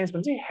कन्टिन्युअस टेन्स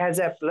भने चाहिँ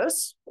has plus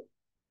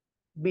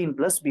been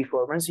plus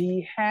before भने he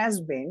has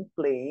been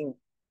playing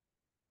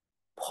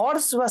for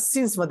वा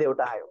सिन्स मध्ये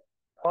एउटा आयो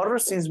फर र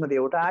सिन्स मध्ये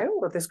एउटा आयो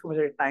र त्यसको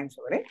पछाडी टाइम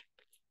छ भने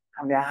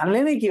हामीले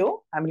हाल्ने नै के हो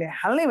हामीले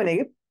हाल्ने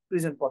भनेको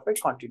present perfect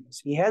continuous.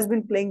 He has been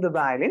playing the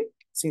violin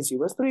since he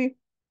was 3.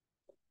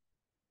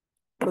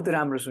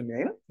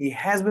 He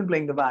has been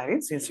playing the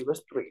violin since he was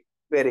 3.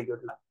 Very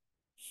good.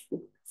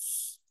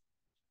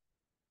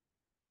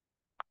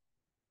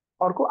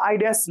 Orko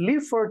ideas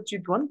leave for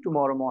Chitwan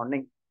tomorrow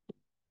morning.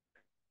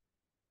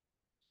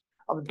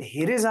 अब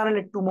धेरै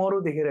जनाले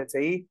टुमरो देखेर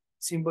चाहिँ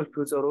simple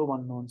future हो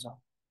भन्नुहुन्छ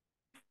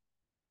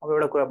अब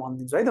एउटा कुरा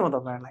भन्दिन्छु है त म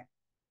तपाईहरुलाई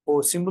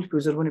हो सिम्पल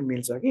फ्युचर पनि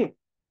मिल्छ कि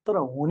तर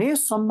हुने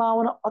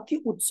सम्भावना अति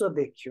उच्च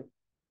देखियो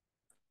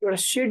एउटा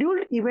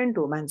शेड्युल्ड इभेन्ट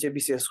हो मान्छे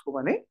विशेषको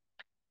भने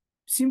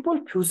सिम्पल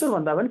फ्युचर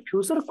भन्दा पनि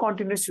फ्युचर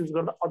कन्टिन्युअस युज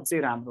गर्दा अझै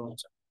राम्रो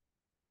हुन्छ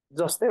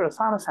जस्तै एउटा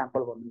सानो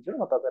स्याम्पल भन्दिन्छु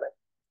म तपाईलाई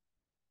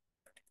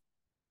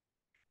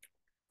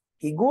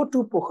he go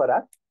to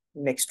Pokhara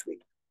next week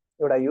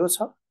एउटा यो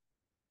छ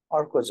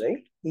अर्को चाहिँ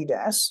he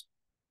dash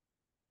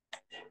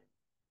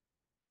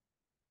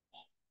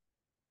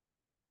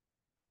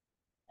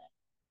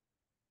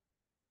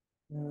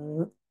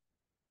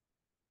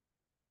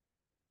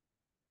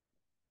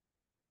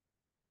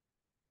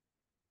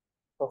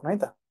है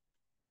त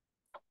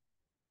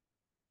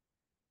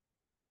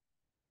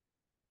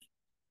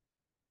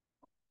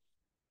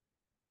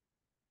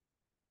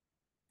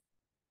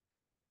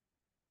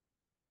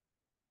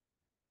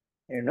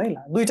हेर्नु है ल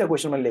दुईटा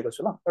क्वेशन मैले लिएको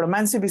छु ल एउटा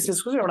मान्छे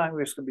विशेषको चाहिँ एउटा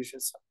उयसको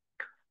विशेष छ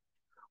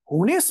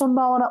हुने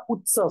सम्भावना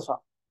उच्च छ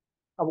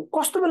अब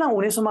कस्तो बेला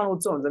हुने सम्भावना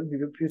उच्च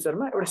हुन्छ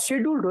फ्युचरमा एउटा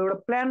शेड्युल्ड हो एउटा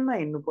प्लानमा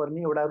हिँड्नु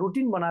पर्ने एउटा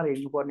रुटिन बनाएर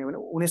हिँड्नु पर्ने भने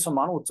हुने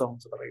सम्भावना उच्च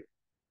हुन्छ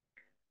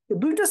तपाईको यो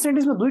दुईटा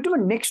सेन्टेन्समा दुईटामा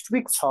नेक्स्ट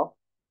वीक छ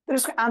तर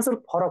यसको आन्सर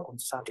फरक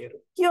हुन्छ साथीहरु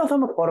के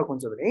अर्थमा फरक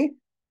हुन्छ भने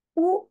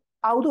उ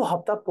आउँदो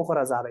हप्ता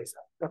पोखरा जाँदैछ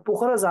र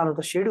पोखरा जानु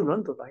त शेड्युल हो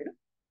नि त हैन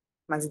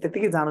मान्छे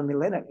त्यतिकै जानु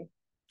मिल्दैन नि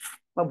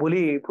म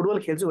भोलि फुटबल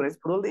खेल्छु भने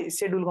फुटबल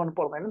शेड्युल गर्नु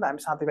पर्दैन नि त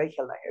हामी साथीभाइ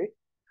खेल्दाखेरि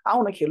आउ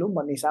न खेलौँ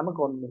भन्ने हिसाबमा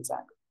गर्नु मिल्छ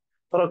हामी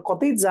तर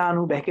कतै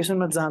जानु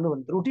भ्याकेसनमा जानु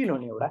भने रुटिन हो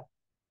नि एउटा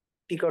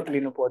टिकट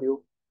लिनु पर्यो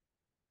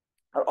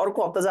अर्को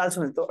हप्ता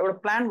जान्छु भने त एउटा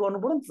प्लान गर्नु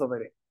पर्यो नि त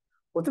तपाईले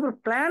हो त्यो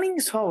प्लानिङ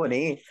छ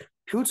भने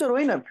फ्युचर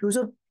होइन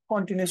फ्युचर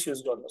कन्टिन्युअस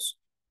युज गर्नुस्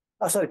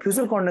sorry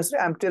future continuous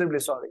I am terribly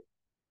sorry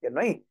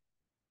हेर्नु है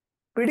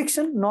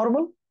प्रिडिक्सन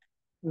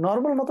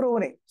नर्मल मात्र हो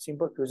भने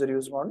सिम्पल फ्युचर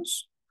युज गर्नुस्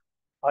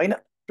हैन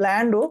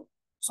प्लान्ड हो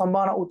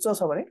सम्भावना उच्च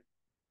छ भने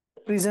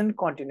प्रेजेन्ट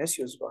कन्टिन्युअस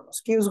युज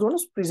गर्नुस् के युज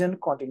गर्नुस् प्रेजेन्ट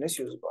कन्टिन्युअस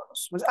युज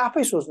गर्नुस् म्हणजे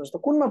आफै सोच्नुस्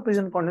त कुनमा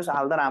प्रेजेन्ट कन्टिन्युअस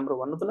हाल्दा राम्रो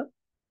भन्नु त ल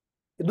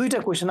यो दुईटा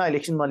क्वेशन अहिले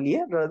एकछिनमा लिए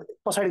र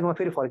पछाडीकोमा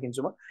फेरि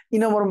फर्किन्छु म यी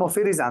नम्बर म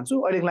फेरि जान्छु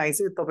अहिलेको लागि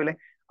चाहिँ तपाईलाई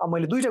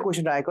मैले दुईटा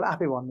क्वेशन राखेको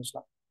आफै भन्नुस् ल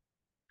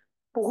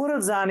पोखरा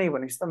जाने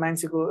भनेपछि त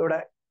मान्छेको एउटा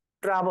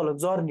ट्राभल हो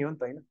जर्नी हो नि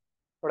त हैन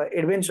एउटा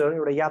एडभेन्चर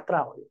एउटा यात्रा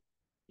हो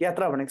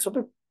यात्रा भनेको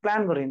सबै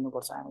प्लान गरेर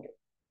हिँड्नुपर्छ हामीले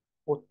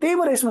हो त्यही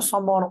भएर यसमा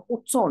सम्भावना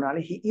उच्च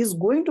हुनाले he is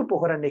going to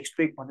Pokhara next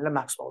week भनेर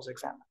मार्क्स पाउँछ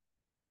एक्जाममा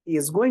he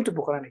is going to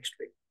Pokhara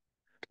next week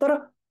तर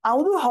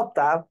आउँदो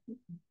हप्ता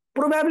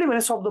प्रोबेबली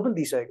भन्ने शब्द पनि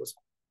दिइसकेको छ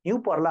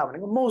हिउँ पर्ला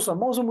भनेको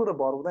मौसमको त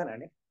भर हुँदैन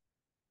नि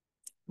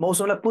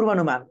मौसमलाई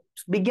पूर्वानुमान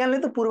विज्ञानले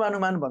त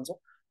पूर्वानुमान भन्छ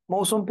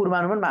मौसम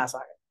पूर्वानुमान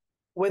महाशाखा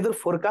वेदर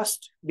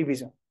फोरकास्ट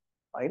डिभिजन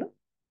हैन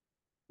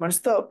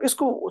भनेपछि त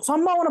यसको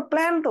सम्भावना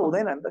प्लान त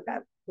हुँदैन नि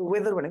त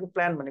वेदर भनेको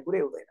प्लान भन्ने कुरै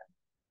हुँदैन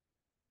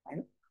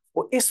हैन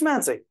हो यसमा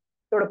चाहिँ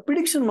एउटा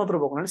प्रिडिक्सन मात्र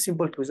भएको हुनाले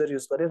सिम्पल फ्युचर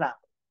युज गरे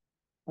राम्रो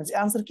भनेपछि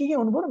आन्सर के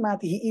हुनु पर्यो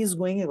माथि ही इज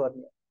गोइङ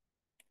गर्ने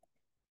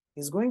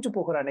He is going to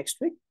Pokhara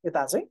next week.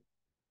 यता चाहिँ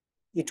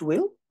it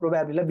will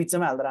probably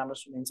बिचमा हाल्दा राम्रो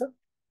सुनिन्छ.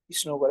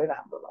 स्नो गरे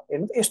राम्रो ल.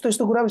 हेर्नु त यस्तो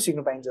यस्तो कुरा पनि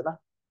सिक्नु पाइन्छ त.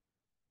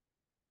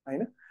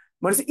 हैन?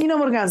 मैले चाहिँ यी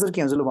नम्बरको आन्सर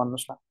के हुन्छ ल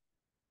भन्नुस् ल.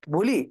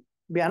 भोलि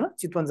बिहान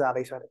चितवन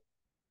जाँदै छ अरे.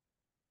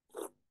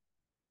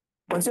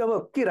 भन्छ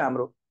अब के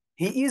राम्रो?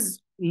 He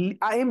is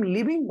I am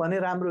living भने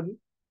राम्रो कि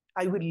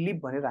I will live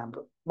भने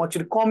राम्रो. म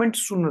एक्चुअली कमेन्ट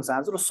सुन्न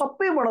चाहन्छु र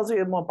सबैबाट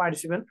चाहिँ म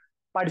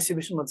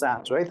पार्टिसिपेसन म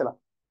चाहन्छु है त ल.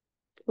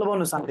 ल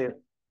भन्नु साथीहरु.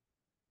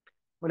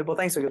 मैले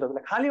बताइसकेँ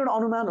तपाईलाई. खाली एउटा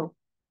अनुमान हो.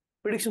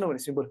 प्रेडिक्सन हो भने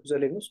सिम्पल फ्युचर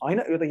लेख्नुस्. हैन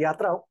यो त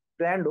यात्रा हो,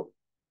 प्लान्ड हो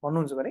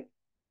भन्नुहुन्छ भने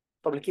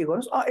तपाईले के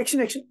गर्नुस्?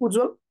 एकछिन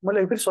उज्जवल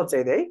मैले फेरि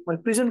सच्याइदिए है.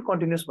 मैले प्रेजेन्ट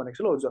कन्टिन्युअस भनेको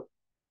छु ल उज्जवल.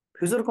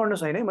 फ्युचर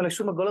कन्टिन्युअस हैन है. मैले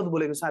सुरुमा गलत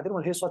बोलेको साथीहरु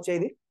मैले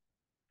सच्याइदिए.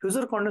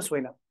 फ्युचर कन्टिन्युअस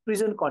होइन,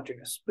 प्रेजेन्ट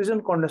कन्टिन्युअस.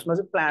 प्रेजेन्ट कन्टिन्युअसमा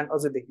चाहिँ प्लान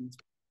अझै देखिन्छ.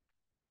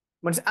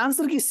 म्हणजे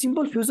आन्सर कि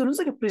सिम्पल फ्युचर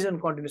हुन्छ कि प्रेजेन्ट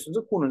कन्टिन्युअस हुन्छ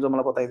कुन हुन्छ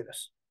मलाई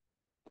बताइदिनुस्.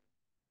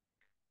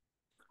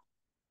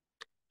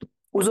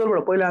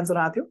 उज्जवलबाट पहिलो आन्सर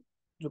आथ्यो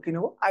जो किन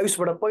हो?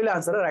 आयुषबाट पहिलो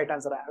आन्सर र राइट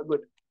आन्सर आयो.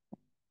 गुड.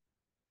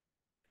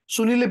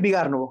 सुनिलले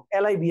बिगार्नु हो.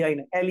 LIB हैन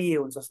LEA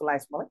हुन्छ जस्तो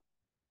लाग्छ मलाई.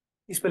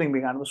 स्पेलिङ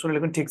बिगार्नु.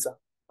 सुनिलले पनि ठीक छ.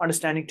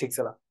 अन्डरस्ट्यान्डिङ ठीक छ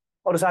ल.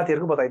 अरु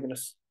साथीहरुको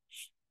बताइदिनुस्.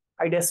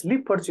 I dash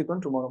leave for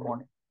Chittagong tomorrow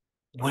morning.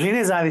 भोलि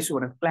नै जाँदैछु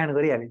भनेर प्लान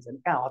गरिहालिन्छ नि.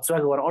 कहाँ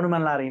हचवाको गरेर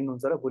अनुमान लाएर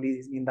हिँड्नुहुन्छ र भोलि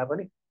हिँड्दा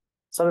पनि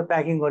सबै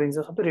प्याकिङ गरिन्छ,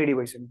 सबै रेडी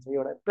भइसकिन्छ.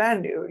 एउटा प्लान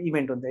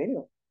इभेन्ट हुन्छ हैन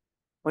यो.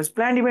 भनेपछि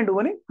प्लान इभेन्ट हो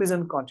भने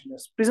प्रेजेन्ट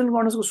कन्टिन्युअस. प्रेजेन्ट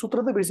कन्टिन्युअसको सूत्र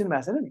त बिर्सिनु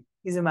भएको छैन नि.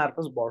 इज ए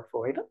मार्पस वर्ब हो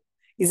हैन.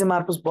 इज ए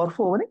मार्पस वर्ब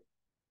हो भने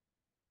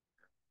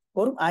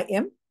गरौँ I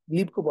am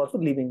लिभको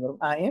वर्ब लिभिङ गरौँ.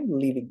 I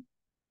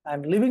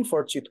am living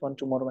for Chittagong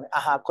tomorrow भने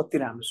आहा कति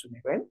राम्रो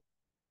सुनेको हैन.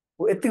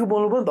 हो यतिको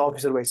बोल्नु पर्यो त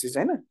अफिसर भइसक्छ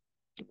हैन.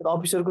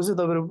 अफिसरको चाहिँ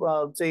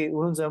तपाईहरु चाहिँ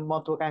हुनुहुन्छ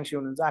महत्त्वकांक्षी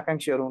हुनुहुन्छ,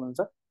 आकांक्षीहरु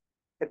हुनुहुन्छ.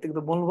 यतिको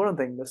त बोल्नु पर्यो नि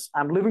त English. I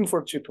am living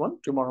for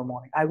Chittagong tomorrow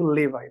morning. I will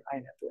live I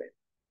know to it.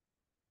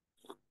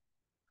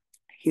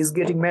 He is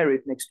getting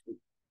married next week.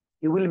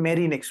 He will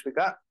marry next week.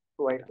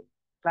 Right.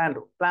 Plan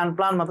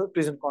मतलब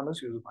प्रेजेन्ट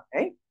कन्टिन्युअस युज गर्ने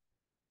है.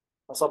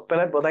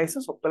 सबैलाई बधाई छ,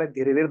 सबैलाई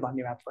धेरै धेरै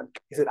धन्यवाद पनि.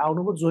 यसरी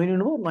आउनुभयो, जोइन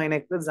हुनुभयो, नयाँ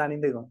नयाँ कुरा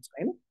जानिँदै गर्नुहुन्छ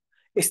हैन.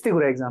 यस्तै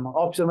कुरा एक्जाममा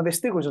अफिसरमा त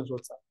यस्तै क्वेशन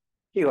सोध्छ.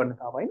 के गर्ने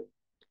थाहा हैन.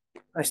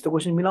 यस्तो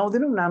क्वेशन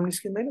मिलाउँदैनौ, नाम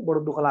निस्किँदैन, बडो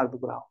दुःख लाग्दो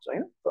कुरा हुन्छ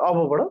हैन.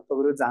 अबबाट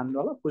तपाईहरु जान्नु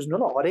होला, बुझ्नु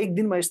होला. हरेक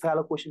दिन म यस्तो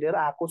खालको क्वेशन लिएर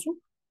आएको छु.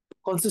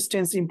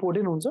 कन्सिस्टेन्सी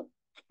इम्पोर्टेन्ट हुन्छ.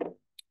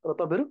 र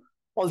तपाईहरु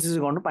अल्छी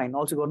गर्नु पाइन्न,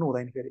 अल्छी गर्नु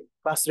हुँदैन फेरि.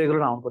 क्लास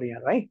रेगुलर आउनु पर्यो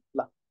यहाँ है.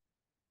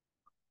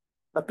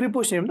 ल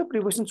प्रिपोजिसन त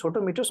प्रिपोजिसन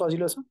छोटो मिठो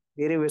सजिलो छ.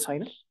 धेरै वे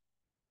छैन.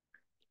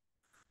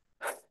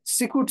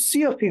 She could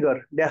see a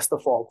figure dash the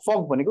fog.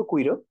 Fog भनेको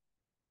कुइरो.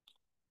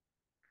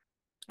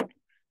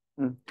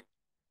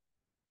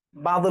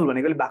 बादल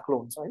भनेको अलि बाक्लो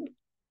हुन्छ हैन.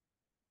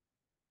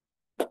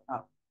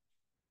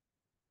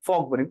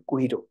 Fog भनेको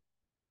कुइरो.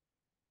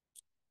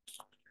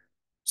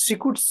 She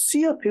could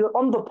see a figure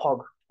on the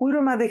fog.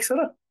 कुइरोमा देख्छ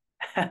र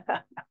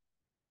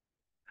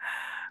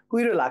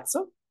कुइरो लाग्छ.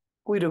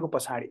 कुइरोको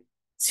पछाडी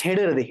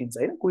छेडेर देखिन्छ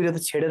हैन. कुइरो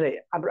त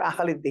छेडेर हाम्रो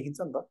आँखाले देखिन्छ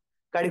नि त.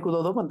 गाडी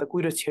कुदाउँदा पनि त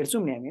कुइरो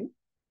छेड्छौँ नि हामी हैन.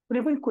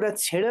 कुनै पनि कुरा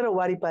छेडेर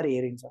वारिपारि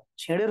हेरिन्छ,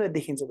 छेडेर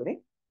देखिन्छ भने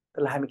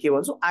त्यसलाई हामी के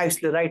भन्छौँ?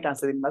 आयुषले राइट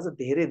आन्सर दिनुमा चाहिँ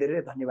धेरै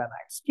धेरै धन्यवाद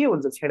आयुष. के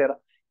हुन्छ छेडेर?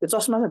 यो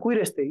चस्मा चाहिँ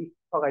कुइरो यस्तै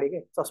अगाडि के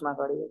चस्मा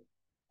अगाडि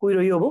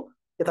कुइरो यो हो.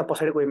 यता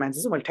पछाडि कोही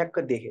मान्छे चाहिँ मैले ठ्याक्क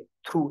देखेँ.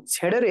 थ्रु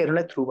छेडेर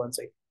हेर्नुलाई थ्रु भन्छ.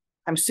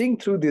 आइ am seeing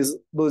through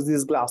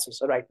this glasses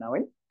right now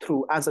है.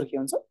 थ्रु आन्सर के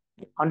हुन्छ?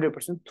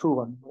 100% थ्रु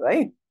भन्नु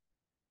है.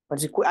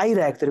 भनेपछि कोही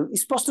आइरहेको थियो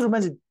स्पष्ट रूपमा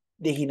चाहिँ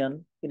देखिनन्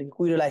किनकि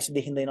कुइरोलाई चाहिँ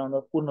देखिँदैन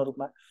पूर्ण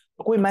रूपमा.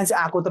 कोही मान्छे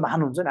आएको त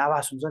भान हुन्छ नि,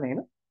 आवाज हुन्छ नि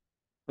हैन.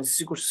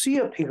 She could see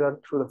a figure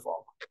through the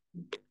fog.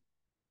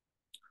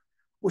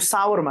 उ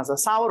सावरमा छ.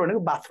 सावर भनेको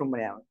बाथरुम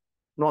भने हो.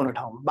 नुहाउने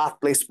ठाउँमा बाथ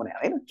प्लेस भने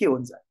हैन. के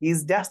हुन्छ? He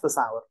is dash the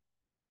shower.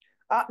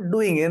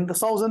 Doing हेर्नु त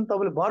सौजन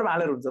तपाईले भर्ब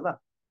हालेर हुन्छ त.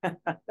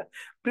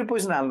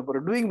 प्रिपोजिसन हाल्नु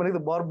पर्यो. डुइङ भनेको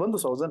त भर्ब बन्द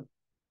सौजन.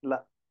 ल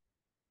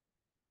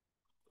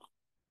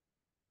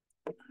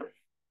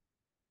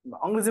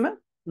अंग्रेजीमा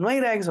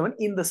नुहाइरहेको छ भने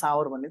इन द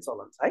शावर भन्ने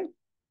चलन छ है.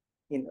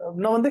 इन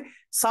नभन्दै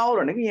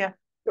शावर भनेको यहाँ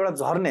एउटा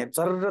झर्ने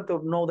झर्र त्यो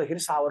नुहाउँदाखेरि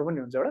शावर पनि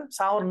हुन्छ. एउटा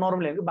शावर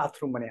नर्मली भनेको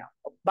बाथरुम भने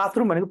हो.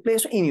 बाथरुम भनेको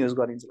प्लेस इन युज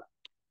गरिन्छ ल.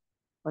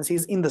 भनेपछि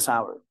इज इन द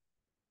शावर.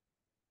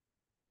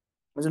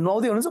 म्हणजे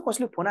नुहाउँदै हुनुहुन्छ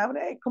कसले फोन आयो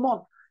भने कम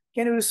on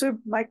can you receive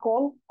my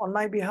call on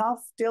my behalf,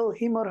 tell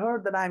him or her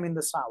that I am in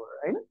the shower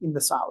हैन. in the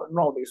shower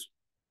नुहाउँदैछु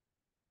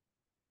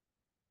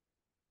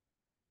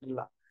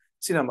ल.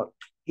 C number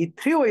he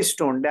threw a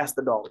stone dash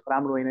the dog.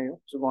 राम्रो होइन यो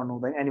so गर्नु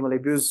हुँदैन. Animal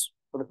abuse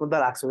कुद्दा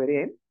लाग्छ फेरि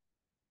हैन.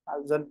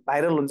 झन्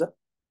भाइरल हुन्छ.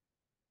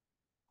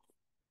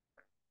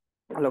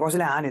 ल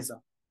कसैले हानेछ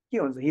के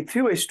हुन्छ? he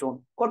threw a stone.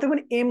 कतै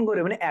पनि एम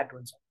गर्यो भने एट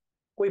हुन्छ.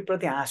 कोही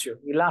प्रति हाँस्यो.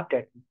 he laughed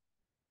at me.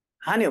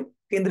 हान्यो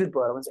केन्द्रित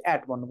भएर भन्छ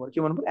एट भन्नु पर्यो.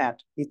 के भन्नु पर्यो?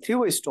 At. he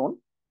threw a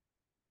stone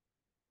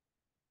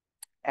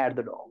at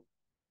the dog.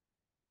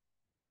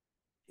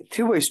 he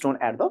threw a stone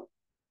at the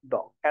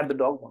dog. at the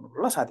dog भन्नु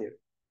पर्यो ल साथीहरु.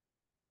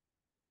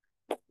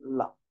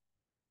 ल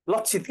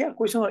लक्षित क्या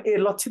क्वेसन ए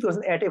लक्षित गर्छ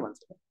एटै भन्छ.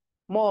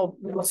 म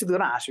लक्षित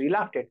गर्न हाँस्यो. he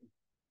laughed at me.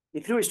 he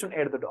threw a stone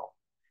at the dog.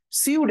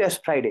 see you dash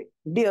Friday.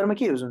 डेहरुमा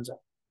के युज हुन्छ?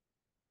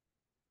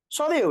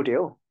 सधैँ एउटै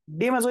हो.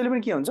 डेमा जहिले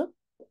पनि के हुन्छ?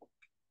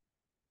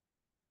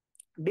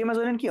 डेमा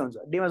जहिले के हुन्छ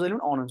डेमा जहिले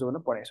पनि अन हुन्छ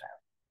भनेर पढेको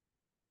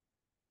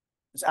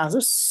छ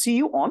answer C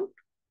you on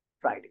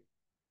Friday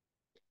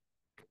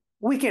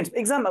विकेन्ड्स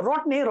एक्जाममा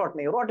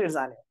रटेर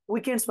जाने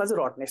विकेन्ड्समा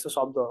चाहिँ रट्ने यस्तो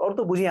शब्दहरू अरू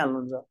त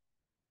बुझिहाल्नुहुन्छ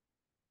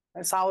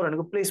सावर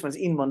भनेको प्लेसमा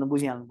चाहिँ इन भन्नु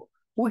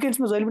बुझिहाल्नुभयो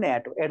विकेन्ड्समा जहिले पनि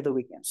एट द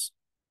विकेन्ड्स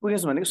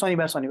विकेन्ड्स भनेको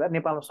शनिबार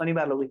नेपालमा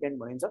शनिबारलाई विकेन्ड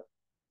भनिन्छ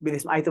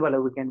विदेशमा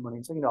आइतबारलाई विकेन्ड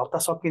भनिन्छ किन हप्ता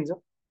सकिन्छ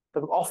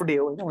तपाईँको अफ डे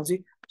हो होइन भनेपछि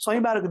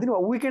शनिबारको दिन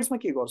विकेन्ड्समा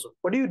के गर्छु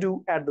what you do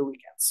at the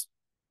विकेन्ड्स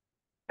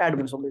add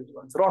भन्ने शब्द युज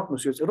गर्छ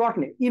रट्नुहोस् यो चाहिँ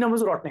रट्ने यी नम्बर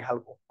चाहिँ रट्ने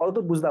खालको अरू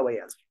त बुझ्दा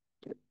भइहाल्छ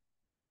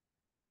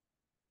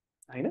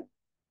होइन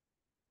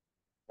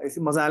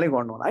यसरी मजाले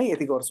गर्नु होला है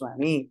यति गर्छौँ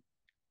हामी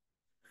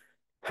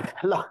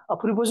ल अब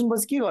प्रिपोजिसन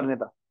पछि के गर्ने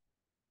त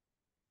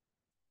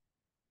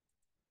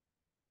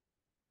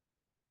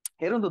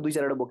हेरौँ त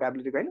 2-4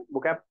 भोकाबुलरी होइन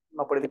भोकाब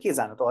नपढे त के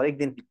जानु त हरेक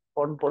दिन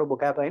पढ्नु पर्यो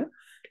भोकाब होइन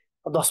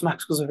 10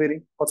 मार्क्सको छ फेरि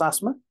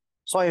 50 मा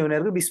 100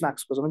 हुनेहरुको 20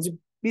 मार्क्सको छ भने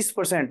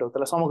 20% हो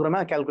त्यसलाई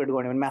समग्रमा क्याल्कुलेट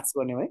गर्ने भने म्याथ्स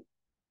गर्ने है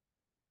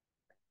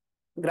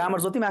ग्रामर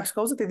जति मार्क्स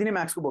आउँछ त्यति नै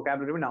मार्क्सको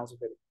भोकाबुलरी पनि आउँछ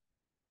फेरि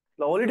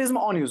ल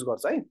होलिडेजमा अन युज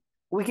गर्छ है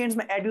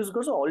विकेन्ड्समा एड युज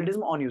गर्छ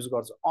होलिडेजमा अन युज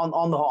गर्छ अन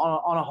अन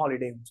अ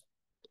हलिडे हुन्छ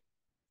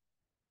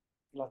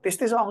ल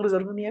त्यस्तै छ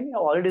अंग्रेजहरु पनि नि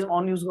होलिडेजमा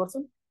अन युज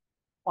गर्छन्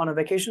on a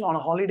vacation on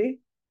a holiday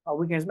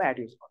विकेन्ड्समा add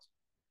use गर्छ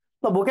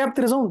ल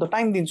भोकाबतिर जाउँ त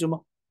टाइम दिन्छु म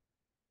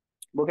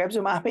भोकाब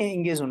चाहिँ म आफै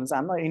इन्गेज हुन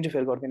चाहन्न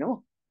इन्टरफेयर गर्दिन हो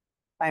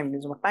टाइम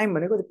दिन्छु म टाइम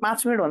भनेको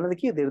 5 मिनेट भन्दा त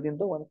के धेरै दिन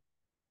त भने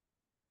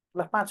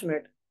ल 5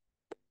 मिनेट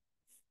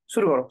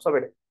सुरु गरौँ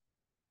सबैले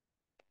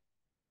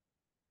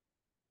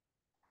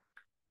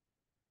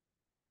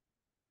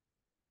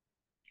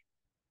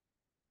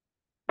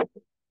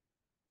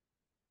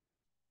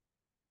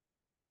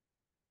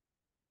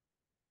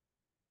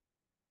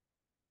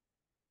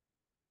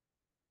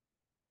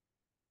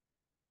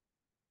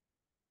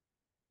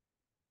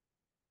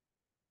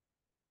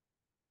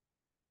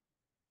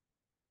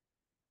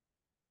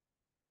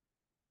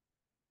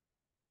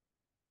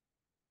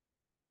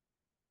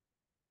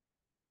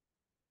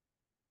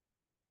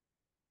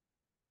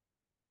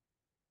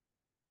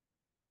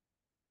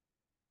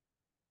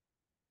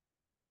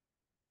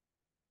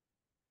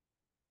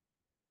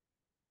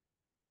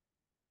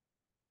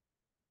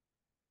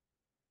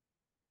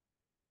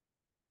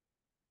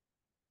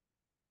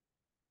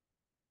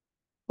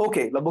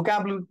ओके ल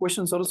भोकाबुलरी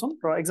क्वेशन्सहरु छन्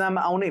र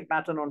एक्जाममा आउने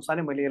प्याटर्न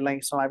अनुसारै मैले यसलाई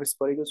समावेश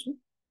गरेको छु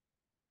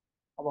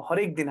अब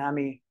हरेक दिन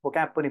हामी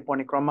भोकाब पनि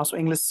पढ्ने क्रममा छौं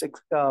इंग्लिश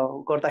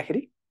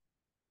गर्दाखेरि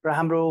र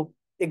हाम्रो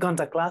 1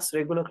 घण्टा क्लास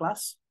रेगुलर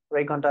क्लास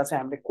र 1 घण्टा चाहिँ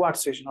हामीले क्वाड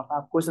सेसन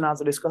अर्थात् क्वेशन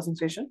आन्सर डिस्कसन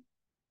सेसन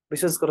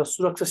विशेष गरेर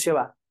सुरक्षा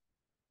सेवा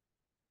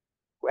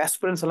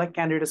एस्पिरेन्ट्सहरुलाई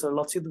क्यान्डिडेट्सहरु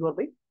लक्षित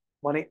गर्दै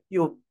भने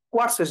यो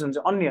क्वाड सेसन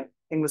चाहिँ अन्य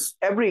English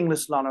every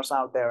English learners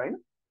out there हैन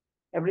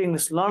एभ्री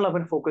इंग्लिश लर्नरलाई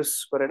पनि फोकस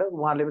गरेर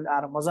उहाँले पनि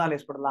आएर मजाले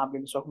यसबाट लाभ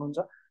लिन सक्नुहुन्छ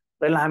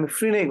र यसलाई हामी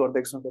फ्री नै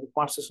गर्दैछौँ छौं फेरि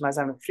क्वाड सेसनलाई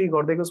चाहिँ हामी फ्री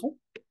गर्दैको छौं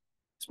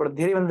यसबाट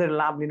धेरैभन्दा धेरै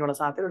लाभ लिनवाला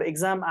साथीहरु र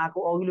एक्जाम आएको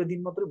अघिल्लो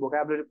दिन मात्रै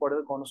भोकाबुलरी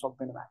पढेर गर्न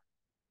सक्दैन भाइ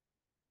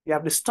you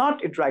have to start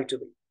it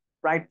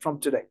right from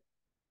today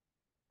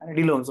अनि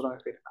ढिलो हुन्छ न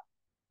फेरि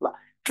ल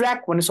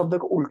ट्र्याक भन्ने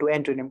शब्दको उल्टो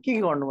एन्टोनिम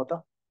के गर्नु हो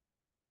त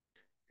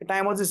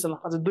टाइम अझै छ ल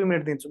अझै 2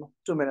 मिनेट दिन्छु म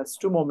 2 मिनेट्स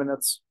 2 मोर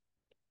मिनेट्स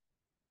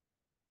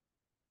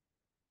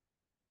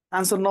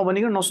आन्सर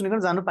नभनिकन नसुनिकन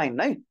जानु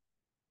पाइन्न है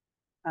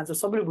आन्सर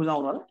सबैले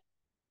बुझाउनु होला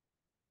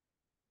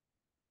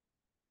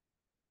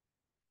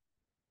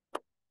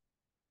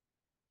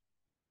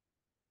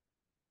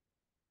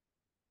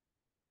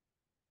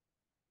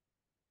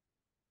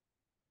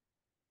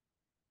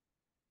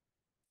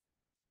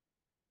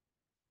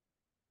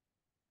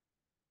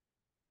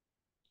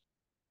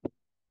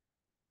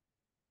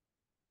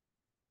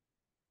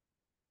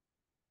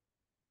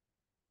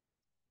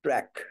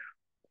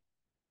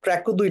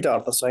ट्र्याकको दुईटा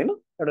अर्थ छ हैन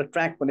एउटा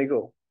ट्र्याक भनेको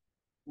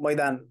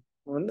मैदान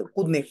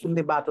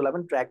कुद्ने बाटोलाई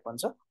पनि ट्र्याक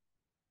भन्छ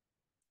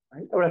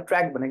है एउटा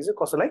ट्र्याक भनेको चाहिँ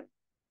कसैलाई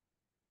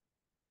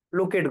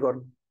लोकेट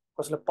गर्नु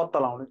कसैलाई पत्ता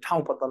लगाउने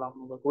ठाउँ पत्ता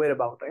लगाउनु वेयर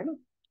अबाउट हैन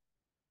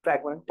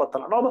ट्र्याक भनेको पत्ता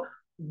लगाउनु अब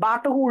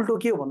बाटोको उल्टो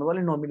के हो भन्नु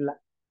भने नमिल्ला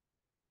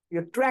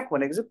यो ट्र्याक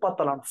भनेको चाहिँ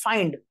पत्ता लगाउनु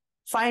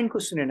फाइन्डको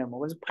सिनोनिम हो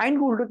भने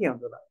फाइन्डको उल्टो के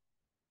हुन्छ त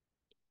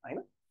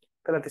हैन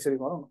त्यसलाई त्यसरी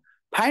गरौँ न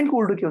फाइन्डको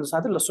उल्टो के हुन्छ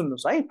साथै ल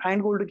सुन्नुस् है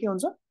फाइन्डको उल्टो के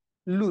हुन्छ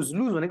लुज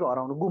भनेको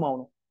हराउनु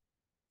गुमाउनु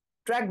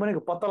ट्र्याक भनेको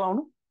पत्ता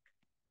लगाउनु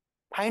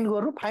फाइन्ड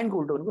गर्नु फाइन्डको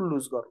उल्टो भनेको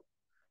लुज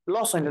गर्नु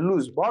लस हैन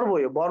लुज भर्ब हो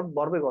यो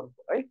भर्बै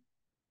गर्नु है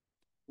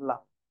ल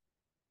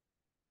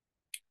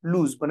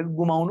लुज भनेको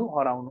गुमाउनु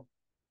हराउनु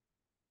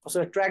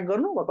कसैलाई ट्र्याक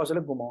गर्नु वा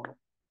कसैलाई गुमाउनु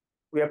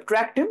we have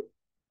ट्र्याक्ड him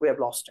we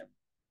have lost him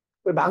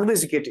we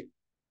भाग्दैछ केटी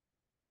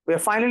we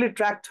have finally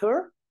ट्र्याक्ड her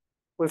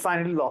we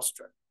finally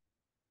lost हर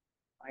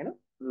हैन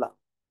ल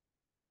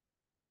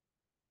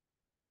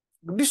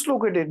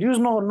डिसलोकेटेड युज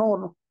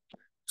नगर्नु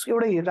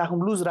एउटै राखौँ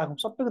लुज राखौँ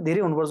सबैको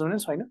धेरै हुनुपर्छ भने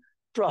छैन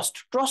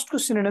ट्रस्टको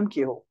सिनोनिम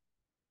के हो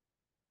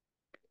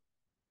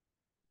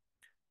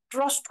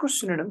ट्रस्टको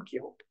सिनोनिम के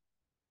हो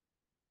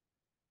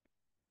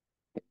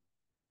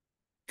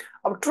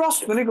अब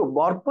ट्रस्ट भनेको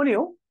भर्ब पनि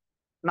हो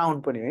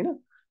नाउन पनि हैन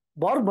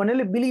भर्ब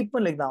भन्नेले बिलिभ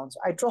पनि लेख्दा हुन्छ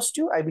I trust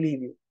you I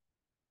believe you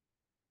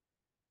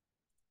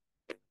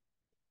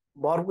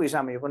भर्बको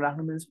हिसाबमा यो पनि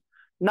राख्न मिल्छ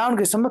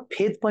नाउनको हिसाबमा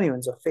फेथ पनि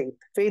हुन्छ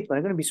फेथ फेथ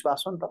भनेको नि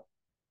विश्वास हो नि त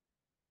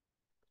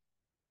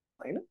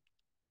हैन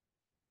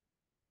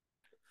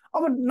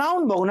अब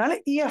नाउन भएको हुनाले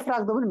इएफ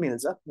राख्दा पनि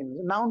मिल्छ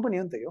नाउन पनि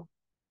हो नि त यो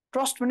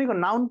ट्रस्ट भनेको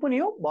नाउन पनि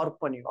हो भर्ब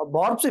पनि हो अब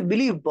भर्ब चाहिँ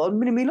बिलिभ भर्ब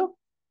पनि मिल्यो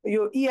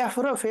यो इएफ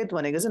र फेथ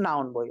भनेको चाहिँ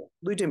नाउन भयो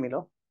दुईटै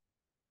मिल्यो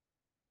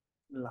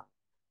ल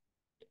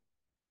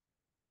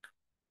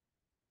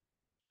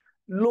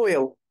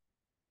loyal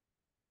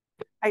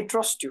I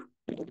trust you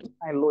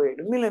I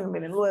loyal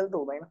मिलेन लोयल त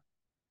हुँदैन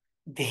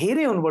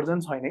धेरै हुनुपर्छ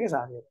नि छैन क्या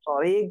साथीहरू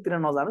हरेकतिर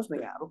नजानुहोस् न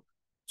यहाँहरू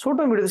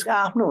छोटो मिठो त्यसको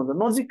आफ्नो हुन्छ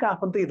नजिकका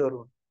आफन्तहीहरू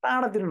हुन्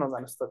टाढातिर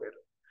नजानुहोस्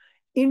तपाईँहरू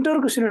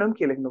इन्टरको सिनोनिम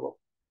के लेख्नुभयो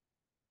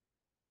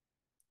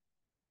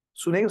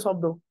सुनेको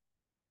शब्द हो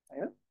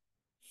हैन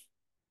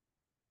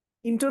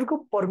इन्टरको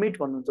परमिट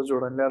भन्नुहुन्छ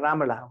जोडनले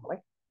राम्रो लाग्यो मलाई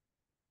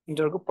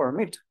इन्टरको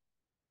परमिट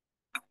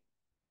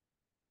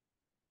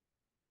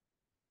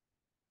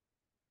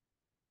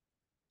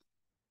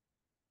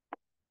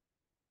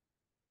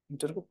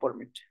इन्टरको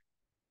परमिट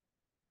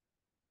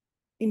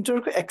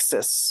इन्टरको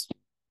एक्सेस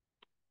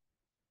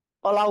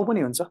अलाउ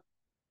पनि हुन्छ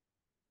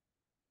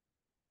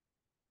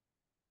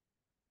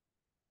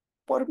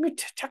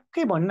परमिट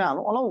ठ्याक्कै भन्न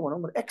हाल्नु अलाउ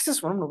भनौँ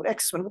एक्सेस भनौँ न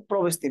एक्सेस भनेको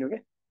प्रवेश दिनु के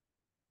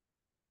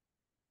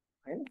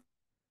हैन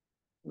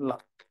ल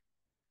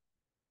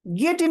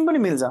गेट इन पनि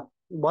मिल्छ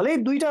भलै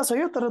दुईटा छ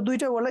यो तर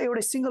दुईटा वर्डलाई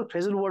एउटा सिंगल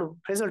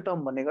फ्रेजल टर्म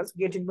भन्ने गर्छ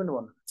गेट इन पनि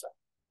भन्नु मिल्छ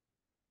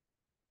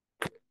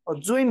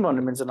जोइन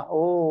भन्नु मिल्छ ल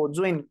ओ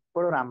जोइन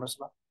बडो राम्रो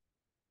छ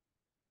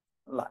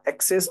ल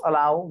access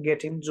allow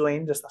get in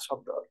join जस्ता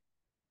शब्दहरू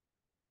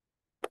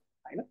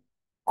हैन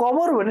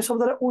कभर भन्ने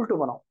शब्दलाई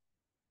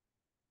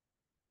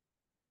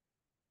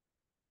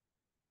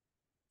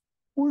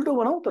उल्टो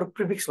बनाऊ तर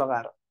प्रिफिक्स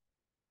लगाएर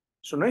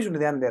सुन्नु है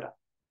ध्यान दिएर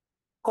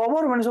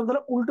कभर भन्ने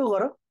शब्दलाई उल्टो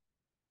गर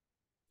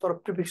तर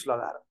प्रिफिक्स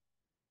लगाएर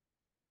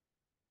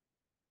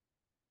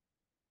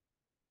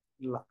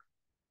ल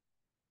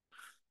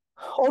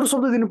अरु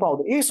शब्द दिनु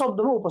पाउँदैन यही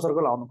शब्दमा उपसर्ग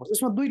लाउनु पर्छ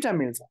यसमा दुईटा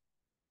मिल्छ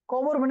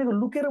कभर भनेको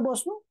लुकेर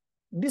बस्नु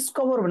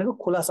डिस्कभर भनेको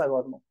खुलासा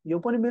गर्नु यो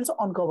पनि मिल्छ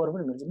अनकभर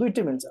पनि मिल्छ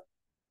दुईटै मिल्छ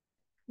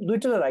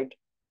दुईटैले राइट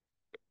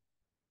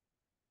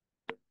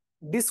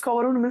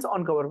डिस्कभर पनि मिल्छ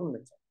अनकभर पनि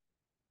मिल्छ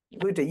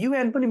दुईटै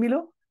युएन पनि मिल्यो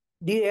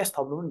डिएस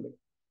थप्नु पनि मिल्यो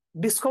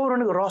डिस्कभर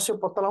भनेको रहस्य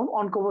पत्ता लगाउनु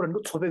अनकभर भनेको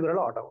छोपे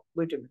कुरालाई हटाउनु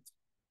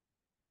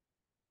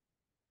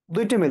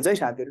दुईटै मिल्छ है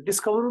साथीहरू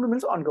डिस्कभर पनि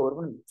मिल्छ अनकभर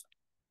पनि मिल्छ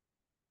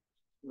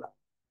ल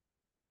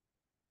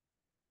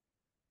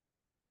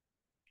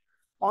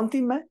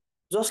अन्तिममा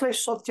जसलाई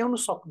सच्याउन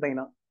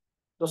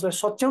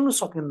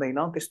सकिँदैन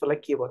त्यस्तोलाई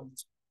के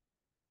भनिन्छ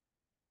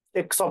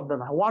एक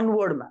शब्दमा वान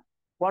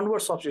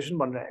वर्ड सब्स्टिट्युसन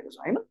भनिरहेको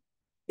छ हैन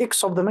एक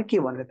शब्दमा के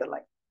भन्ने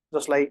त्यसलाई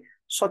जसलाई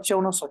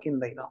सच्याउन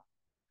सकिँदैन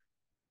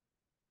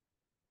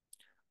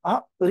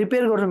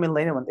रिपेयर गर्न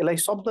मिल्दैन भने यसलाई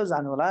शब्द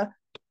जानु होला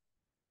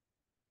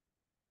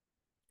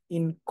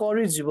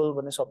इन्करेजिबल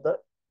भन्ने शब्द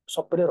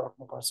सबैले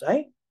राख्नुपर्छ है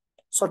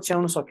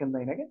सच्याउन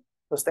सकिँदैन के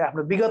जस्तै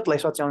आफ्नो विगतलाई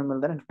सच्याउन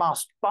मिल्दैन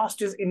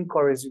past is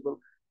इन्करेजिबल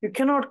you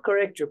cannot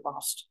correct your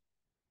past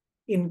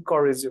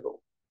इन्करेजिबल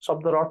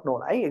शब्द रट्नु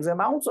होला है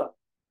एक्जाम आउँछ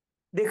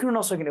देख्नु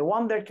नसकिने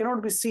one that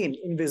cannot be seen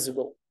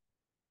invisible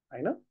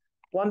हैन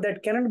one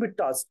that cannot be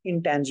touch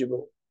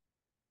intangible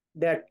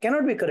that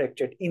cannot be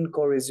corrected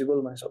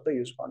इन्करेजिबल भन्ने शब्द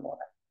युज गर्नु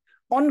होला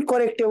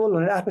अनकरेक्टेबल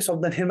भनेर आफै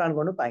शब्द निर्माण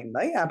गर्नु पाइन्न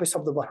है आफै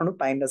शब्द बनाउनु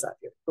पाइन्न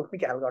साथीहरू त्यो पनि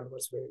ख्याल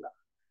गर्नुपर्छ बेला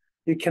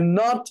you can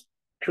not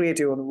create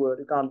your own word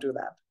you can't do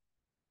that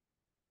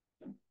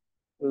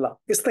ल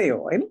यस्तै हो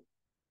हैन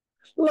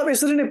ल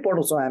यसरी नै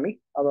पढाउँछौँ हामी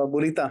अब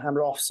भोलि त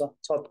हाम्रो अफ छ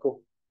छतको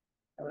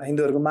एउटा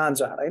हिन्दूहरूको महान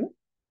चाड हैन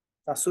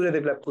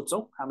सूर्यदेवलाई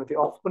पुज्छौँ हाम्रो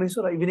त्यो अफ पनि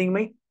छ र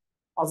इभिनिङमै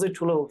अझै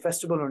ठुलो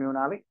फेस्टिभल हुने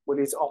हुनाले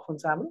भोलि चाहिँ अफ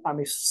हुन्छ हाम्रो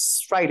हामी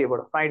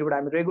फ्राइडेबाट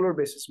हामी रेगुलर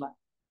बेसिसमा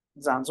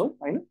जान्छौँ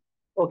हैन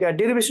ओके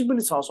डेरिभेसन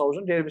पनि छ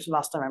सौजन डेरिभेसन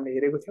लास्ट टाइम हामीले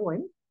हेरेको थियौँ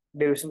हैन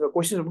डेरिभेसनको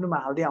क्वेसनहरू पनि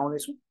म हाल्दै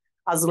आउँदैछु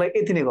आजलाई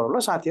यति नै गरौँ ल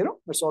साथीहरू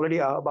it's already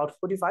about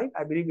 45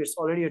 I believe it's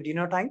already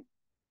dinner time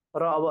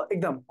र अब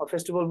एकदम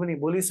फेस्टिभल पनि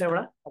भोलि छ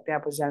एउटा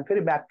त्यसपछि हामी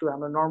फेरि ब्याक टु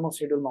हाम्रो नर्मल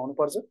सेड्युलमा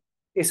हुनुपर्छ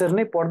यसरी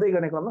नै पढ्दै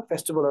गर्ने क्रममा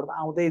फेस्टिभलहरू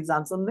आउँदै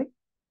जान्छन् नै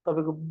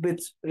तपाईँको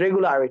विथ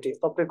रेगुलारिटी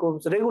तपाईँको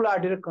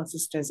रेगुलारिटी र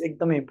कन्सिस्टेन्सी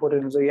एकदमै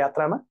इम्पोर्टेन्ट हुन्छ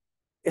यात्रामा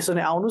यसरी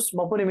नै आउनुहोस्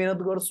म पनि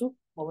मिहिनेत गर्छु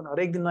म पनि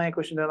हरेक दिन नयाँ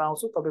क्वेसन लिएर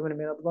आउँछु तपाईँ पनि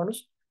मिहिनेत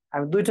गर्नुहोस्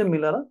हामी दुईटा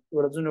मिलेर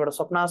एउटा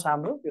सपना छ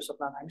हाम्रो यो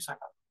सपनालाई हामी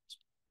साकार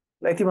गर्छौँ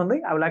ल यति भन्दै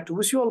I would like to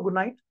wish you all good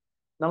night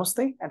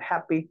नमस्ते and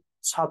happy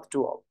Chhath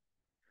to all